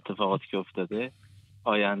به همه اتفاقاتی که افتاده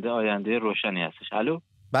آینده روشنی هستش. الو؟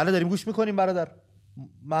 بله داریم گوش میکنیم برادر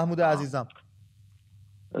محمود عزیزم.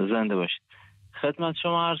 زنده باشید. خدمت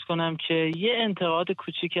شما عرض کنم که یه انتقاد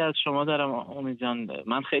کوچیکی از شما دارم امید جان،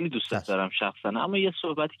 من خیلی دوستت دارم شخصا، اما یه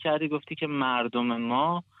صحبتی کردی گفتی که مردم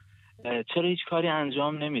ما چرا هیچ کاری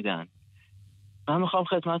انجام نمیدن. من میخوام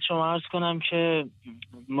خدمت شما عرض کنم که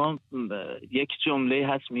ما یک جمله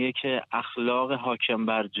هست میگه که اخلاق حاکم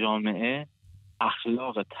بر جامعه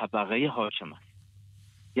اخلاق طبقه حاکم است.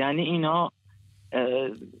 یعنی اینا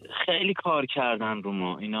خیلی کار کردن رو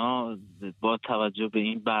ما، اینا با توجه به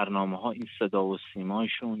این برنامه ها، این صدا و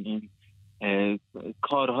سیمایشون، این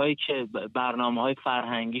کارهایی که برنامه های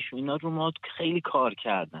فرهنگیشون، اینا رو ما خیلی کار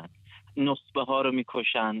کردن. نخبه ها رو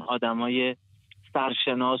میکشن، آدمای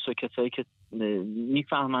سرشناس و کسایی که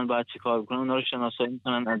میفهمن باید چی کار بکنن اونا رو شناسایی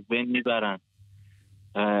میکنن، از بین میبرن.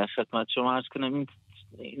 خدمت شما عرض کنم این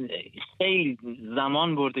خیلی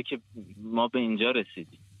زمان برده که ما به اینجا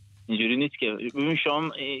رسیدیم. اینجوری نیست که ببین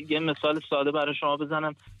شما، یه مثال ساده برای شما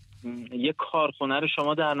بزنم، یه کارخونه رو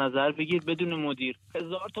شما در نظر بگیر بدون مدیر،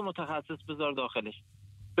 1000 تا متخصص بذار داخلش،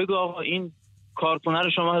 بگو آقا این کارخونه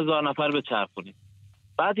رو شما 1000 نفر بچرخونید،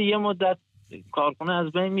 بعد یه مدت کارخونه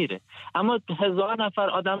از بین میره. اما 1000 نفر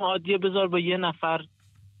آدم عادی بذار با یه نفر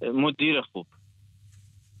مدیر خوب.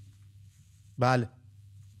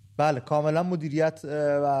 بله کاملا مدیریت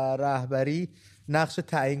و رهبری نقش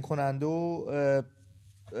تعیین کننده و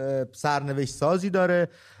سرنوشت سازی داره.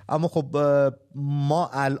 اما خب ما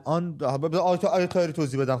الان آیه طاهری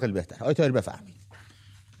توضیح بدم خیلی بهتر. آیه طاهری بفرمایید.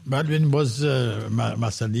 بله ببین باز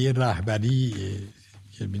مسئله رهبری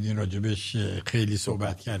که ببینین راجبش خیلی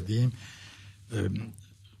صحبت کردیم.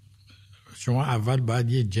 شما اول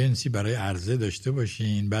باید یه جنسی برای عرضه داشته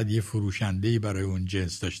باشین، بعد یه فروشنده‌ای برای اون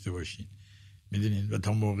جنس داشته باشین، میدونین، و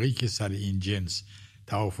تا موقعی که سر این جنس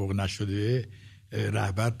توافق نشده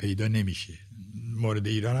رهبر پیدا نمیشه. مورد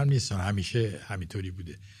ایران هم نیستن، همیشه همینطوری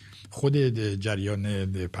بوده. خود جریان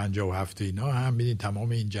 57 اینا هم میدین تمام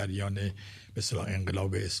این جریان به اصطلاح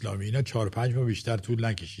انقلاب اسلامی اینا 4-5 ماه بیشتر طول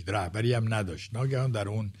نکشید، رهبری هم نداشت. ناگهان در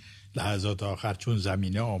اون لحظات آخر چون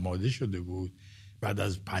زمینه آماده شده بود، بعد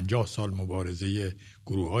از 50 سال مبارزه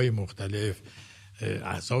گروه‌های مختلف،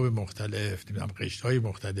 احزاب مختلف، قشرهای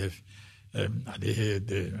مختلف علیه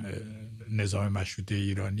نظام مشروطه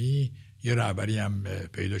ایرانی، یه رهبری هم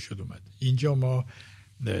پیدا شد اومد. اینجا ما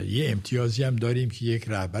یه امتیازی هم داریم که یک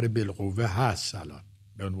رهبر بالقوه هست الان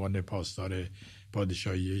به عنوان پاسدار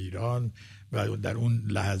پادشاهی ایران، و در اون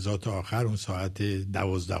لحظات آخر، اون ساعت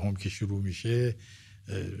 12 که شروع میشه،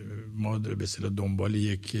 ما به اصطلاح دنبال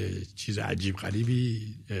یک چیز عجیب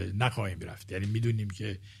غریبی نخواهیم رفت. یعنی میدونیم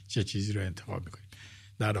که چه چیزی رو انتخاب میکنیم.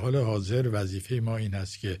 در حال حاضر وظیفه ما این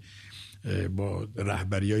هست که با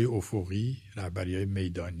رهبری‌های افقی، رهبری‌های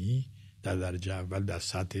میدانی در درجه اول در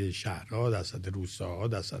سطح شهرها، در سطح روستاها،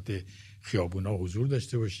 در سطح خیابونا حضور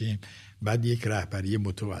داشته باشیم. بعد یک رهبری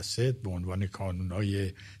متوسط به عنوان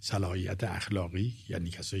کانون‌های صلاحیت اخلاقی، یعنی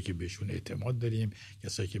کسایی که بهشون اعتماد داریم،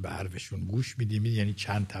 کسایی که به حرفشون گوش میدیم، یعنی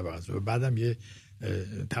چند طبقه است. و بعدم یه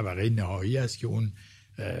طبقه نهایی است که اون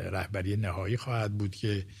رهبری نهایی خواهد بود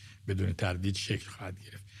که بدون تردید شکل خواهد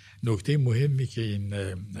گرفت. نکته مهمی که این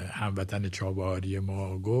هموطن چابهاری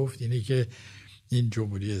ما گفت اینه که این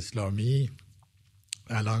جمهوری اسلامی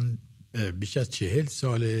الان بیش از 40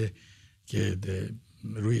 ساله که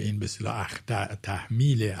روی این به اصطلاح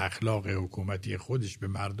تحمیل اخلاق حکومتی خودش به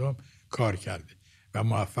مردم کار کرده و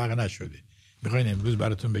موفق نشده. میخواین امروز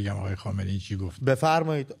براتون بگم آقای خامنه‌ای چی گفت؟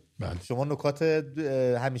 بفرمایید. بله. شما نکات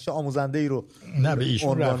همیشه آموزنده ای رو نه به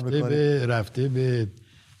ایشون رفته به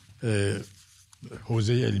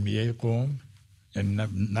حوزه علمیه قم، یعنی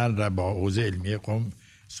نه با حوزه علمیه قم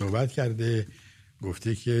صحبت کرده،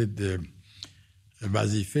 گفته که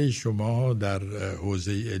وظیفه شما در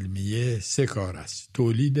حوزه علمیه 3 کار است: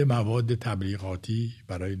 تولید مواد تبلیغاتی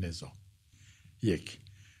برای نظام، 1.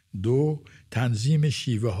 2. تنظیم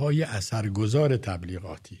شیوه های اثرگذار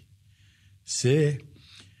تبلیغاتی، 3.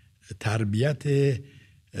 تربیت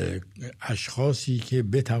اشخاصی که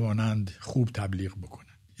بتوانند خوب تبلیغ بکنند.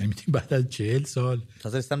 یعنی میتونیم بعد از 40 سال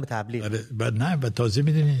تازه رسیدن به تبلیغ، و تازه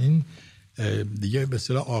میدونین این دیگه به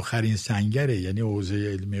اصطلاح آخرین سنگره. یعنی حوزه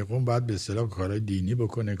علمی قم باید به اصطلاح کارهای دینی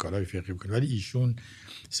بکنه، کارهای فقهی بکنه، ولی ایشون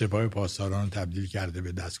سپاه پاسداران تبدیل کرده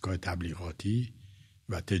به دستگاه تبلیغاتی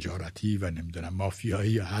و تجارتی و نمیدونم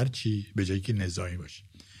مافیایی یا هر چی به جایی که نظامی باشه.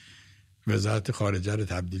 وزارت خارجه رو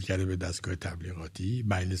تبدیل کرده به دستگاه تبلیغاتی،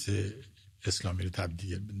 مجلس اسلامی رو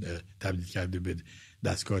تبدیل کرده به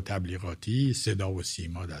دستگاه تبلیغاتی، صدا و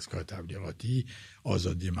سیما دستگاه تبلیغاتی،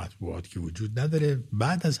 آزادی مطبوعات که وجود نداره.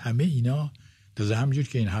 بعد از همه اینا تازه همجور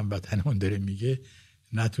که این هموطنمون داره میگه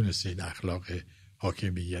نتونستید اخلاق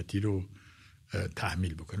حاکمیتی رو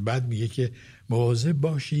تحمیل بکنه. بعد میگه که مواظب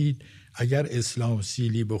باشید اگر اسلام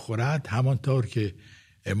سیلی بخورد، همانطور که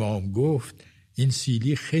امام گفت این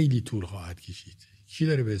سیلی خیلی طول خواهد کشید. کی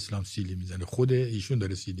داره به اسلام سیلی میزنه؟ خود ایشون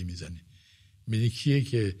داره سیلی میزنه. میدونی کیه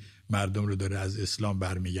که مردم رو داره از اسلام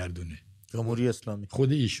برمیگردونه؟ جمهوری اسلامی،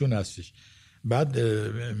 خود ایشون هستش. بعد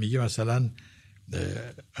میگه مثلا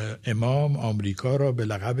امام آمریکا را به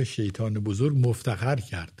لقب شیطان بزرگ مفتخر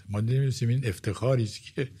کرد. ما نمی‌دونیم این افتخاری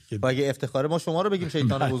است که اگه افتخاره ما شما رو بگیم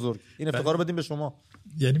شیطان بزرگ، این افتخار رو بدیم به شما.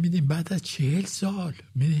 یعنی میدیم بعد از 40 سال،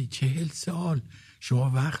 میدونید 40 سال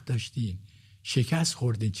شما وقت داشتین، شکست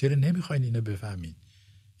خوردین، چرا نمیخواین اینو بفهمین؟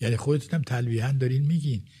 یعنی خودتون هم تلویحاً دارین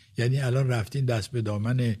میگین. یعنی الان رفتین دست به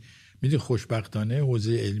دامن، میدونی خوشبختانه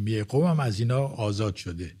حوزه علمی قم هم از اینا آزاد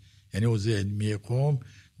شده. یعنی حوزه علمی قم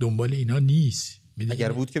دنبال اینا نیست.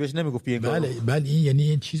 اگر بود که بهش نمیگفت بیاین. بله این یعنی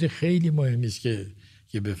این چیز خیلی مهمی است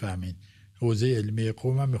که بفهمین. حوزه علمی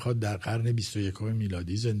قوم هم میخواد در قرن 21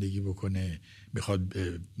 میلادی زندگی بکنه، میخواد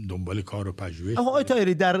دنبال کار و پژوهش. آقای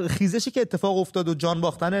طاهری، در خیزشی که اتفاق افتاد و جان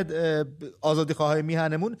باختن آزادی خواهای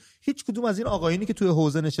میهنمون، هیچ کدوم از این آقایونی که توی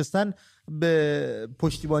حوزه نشستن به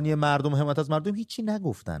پشتیبانی مردم، حمایت از مردم، هیچی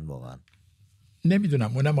نگفتن واقعا.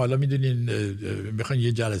 نمیدونم، اونم حالا میدونین میخواین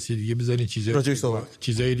یه جلسه دیگه بذارین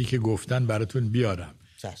چیزایی که گفتن براتون بیارم.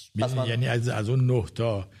 یعنی از اون 9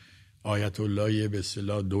 تا آیت الله به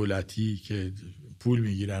اصطلاح دولتی که پول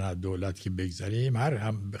میگیرن از دولت که بگذاریم،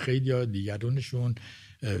 هم خیلی ها دیگرونشون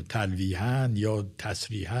تلویحاً یا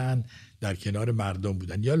تصریحاً در کنار مردم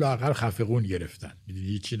بودن یا لااقل خفقون گرفتن، میدونی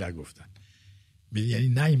هیچی نگفتن، یعنی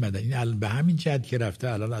نیومدن. این به همین جهت که رفته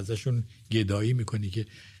الان ازشون گدایی میکنی که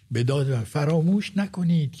به داد فراموش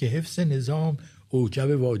نکنید که حفظ نظام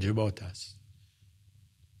اوجب واجبات است.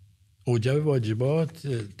 اوجب واجبات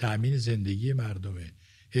تأمین زندگی مردمه،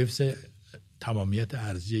 حفظ تمامیت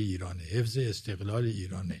ارضی ایرانه، حفظ استقلال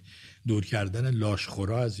ایرانه، دور کردن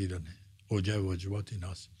لاشخورا از ایرانه. اوجب واجبات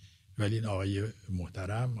ایناست. ولی این آقای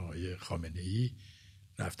محترم، آقای خامنه‌ای،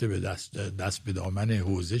 رفته به دست به دامن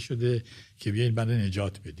حوزه شده که بیاین من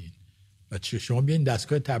نجات بدین و شما بیاین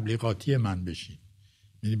دستگاه تبلیغاتی من بشین.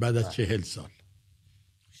 یعنی بعد از 40 سال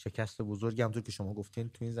شکست بزرگی همونطور که شما گفتین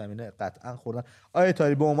تو این زمینه قطعا خوردن. آیه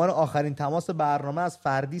طاهری، به عنوان آخرین تماس برنامه از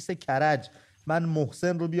فردیس کرج من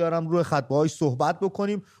محسن رو بیارم روی خط، باهاش صحبت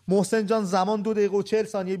بکنیم. محسن جان، زمان 2 دقیقه و 40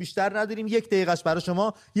 ثانیه بیشتر نداریم، 1 دقیقهش برای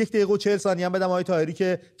شما، 1 دقیقه و 40 ثانیه هم بدم آیه طاهری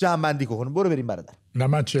که جمع بندی کنه. برو بریم برادر. نه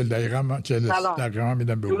من 40 دقیقه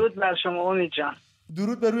میدم به درود بر شما امید جان.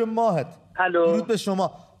 درود به روی ماهت. درود به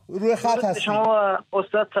شما. روی خط هستی شما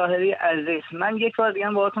استاد طاهری عزیز. من یک بار دیگه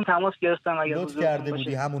باهاتون تماس گرفتم، اگر لطف کرده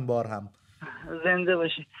بودی همون بار هم. زنده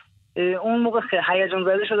باشی. اون موقع هیجان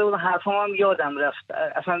زده شده بودم، حرفام هم یادم رفت،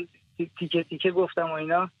 اصلا تیکه تیکه گفتم و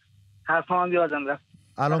اینا، حرفام هم یادم رفت.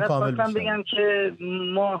 الان کامل میشم. بگم که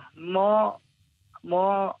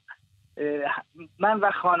ما من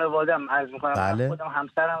و خانوادم عرض میکنم، بله. خودم،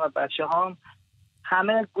 همسرم و بچه‌هام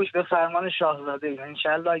همه گوش به فرمان شاهزاده ایم. ان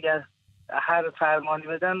شاءالله اگر هر فرمانی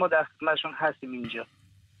بدن ما در خدمتشون هستیم اینجا.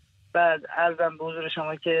 بعد عرضم به حضور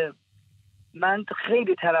شما که من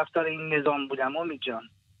خیلی طرفدار این نظام بودم امید جان.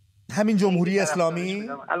 همین جمهوری اسلامی؟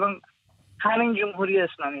 الان همین جمهوری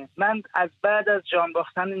اسلامی. من از بعد از جان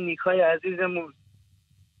باختن نیکای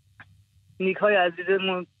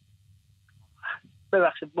عزیزمون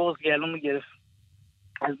ببخشید بغض گلومو گرفت.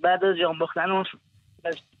 از بعد از جان باختن اون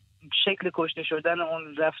شکل کشته شدن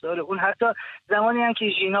اون، رفتار اون، حتی زمانی هم که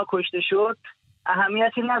ژینا کشته شد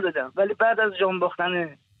اهمیتی ندادم، ولی بعد از جان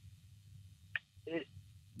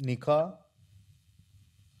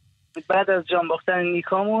باختن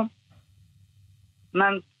نیکامون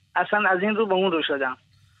من اصلا از این رو به اون رو شدم.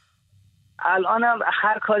 الانم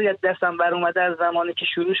هر کاری از دستم بر اومده از زمانی که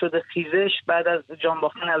شروع شده خیزش بعد از جان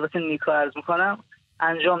باختن البته نیکا عرض میکنم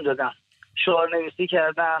انجام دادم. شعارنویسی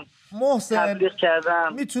کردم، محسن تبلیغ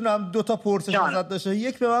کردم. میتونم 2 تا پرسش ازت داشته؟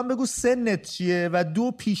 1 به من بگو سنت چیه و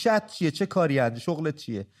 2 پیشت چیه، چه کاری هستی، شغلت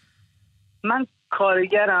چیه؟ من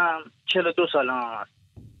کارگرم، 42 سالم هست.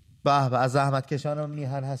 به از زحمت کشان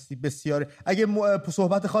میهن هستی بسیار. اگه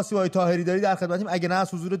صحبت خاصی با آقای طاهری داری در خدمتیم، اگه نه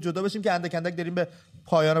از حضورت جدا بشیم که اندک اندک داریم به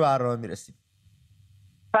پایان برنامه میرسیم.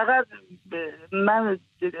 فقط من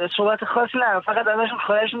صحبت خاصی ندارم، فقط ازشون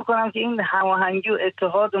خواهش میکنم که این هماهنگی و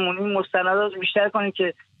اتحادمون، این مستندات بیشتر کنیم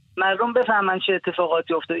که مردم بفهمن چه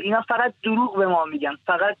اتفاقاتی افتاده. اینا فقط دروغ به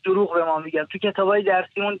ما میگن، تو کتابای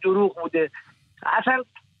درسیمون دروغ بوده. اصلا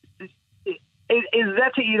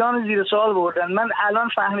عزت ایران زیر سوال بردن. من الان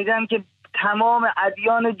فهمیدم که تمام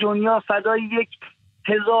ادیان دنیا فدای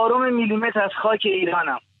 1/1000 میلیمتر از خاک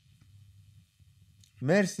ایرانم.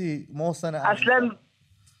 مرسی محسن اصلا.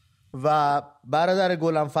 و برادر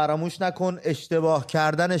گلم فراموش نکن، اشتباه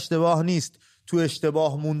کردن اشتباه نیست، تو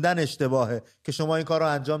اشتباه موندن اشتباهه که شما این کار رو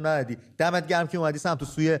انجام ندادی. دمت گرم که اومدی سمت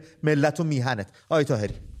سوی ملت و میهنت. آقای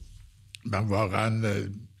طاهری، من واقعا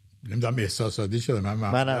نمیدونم احساساتی شدم.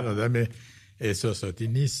 من آدم احساساتی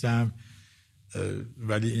نیستم،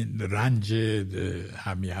 ولی این رنج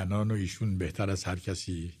همیهنان و ایشون بهتر از هر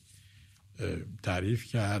کسی تعریف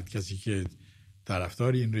کرد. کسی که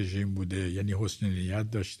طرفدار این رژیم بوده، یعنی حسن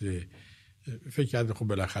نیت داشته، فکر کرده خب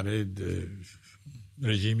بالاخره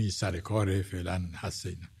رژیمی سرکاره فعلا هست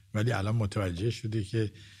اینا، ولی الان متوجه شده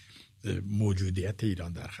که موجودیت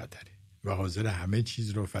ایران در خطره و حاضر همه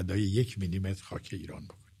چیز رو فدای 1 میلیمتر خاک ایران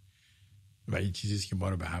بکنه و این چیزیست که ما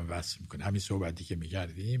رو به هم وصل میکنه. همین صحبتی که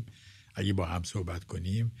میکردیم، اگه با هم صحبت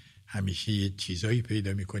کنیم همیشه یه چیزایی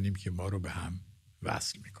پیدا میکنیم که ما رو به هم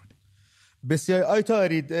وصل میکنه. بسیار. آی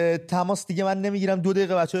طاهری تماس دیگه من نمیگیرم، 2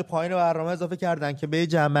 دقیقه بچه‌های پایین برنامه اضافه کردن که به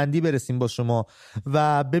جمع‌بندی برسیم با شما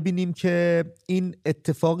و ببینیم که این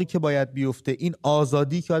اتفاقی که باید بیفته، این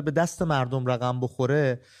آزادی که باید به دست مردم رقم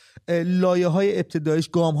بخوره، لایه‌های ابتداییش،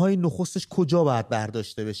 گام‌های نخستش کجا باید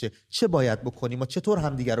برداشته بشه، چه باید بکنیم و چطور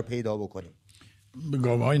همدیگر رو پیدا بکنیم؟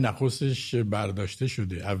 گام‌های نخستش برداشته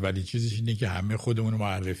شده. اولی چیزش اینه که همه خودمون رو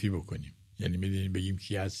معرفی بکنیم، یعنی میدونیم بگیم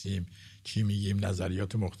کی هستیم، چی میگیم،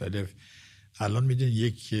 نظریات مختلف. الان میدونید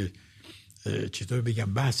یک چطور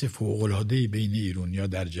بگم بحث فوق‌العاده‌ای بین ایرانی‌ها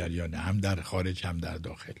در جریانه، هم در خارج هم در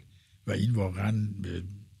داخل، و این واقعا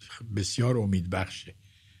بسیار امیدبخشه.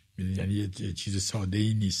 یعنی یه چیز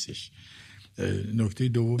ساده‌ای نیستش. نکته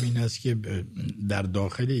دوم این است که در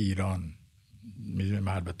داخل ایران میدونم،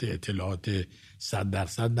 البته اطلاعات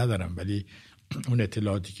 100% ندارم، ولی اون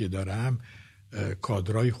اطلاعاتی که دارم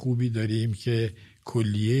کادرای خوبی داریم که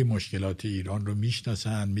کلیه مشکلات ایران رو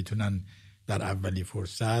میشناسن، میتونن در اولی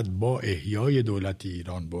فرصت با احیای دولت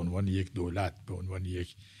ایران به عنوان یک دولت، به عنوان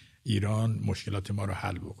یک ایران، مشکلات ما رو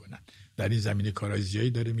حل بکنن. در این زمینه کارهای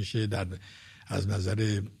زیادی داره میشه. از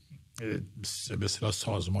نظر به اصطلاح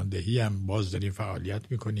سازماندهی هم باز داریم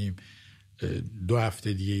فعالیت میکنیم. 2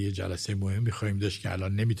 هفته دیگه یه جلسه مهم می‌خوایم داشت که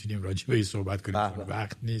الان نمیتونیم راجع به این صحبت کنیم،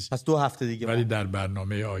 وقت نیست. پس 2 هفته دیگه، ولی در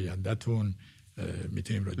برنامه آینده‌تون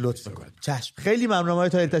میتونیم راجع به صحبت. چشم. خیلی ممنونم آقای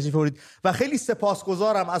طاهری تشریف آوردید و خیلی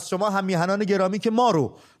سپاسگزارم از شما هم میهنان گرامی که ما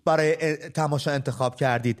رو برای تماشا انتخاب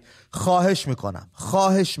کردید. خواهش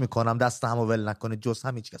میکنم دست همو ول نکنید، جز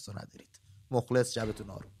هم هیچ کسو ندارید. مخلص، شبتون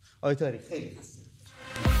آروم. آقای طاهری خیلی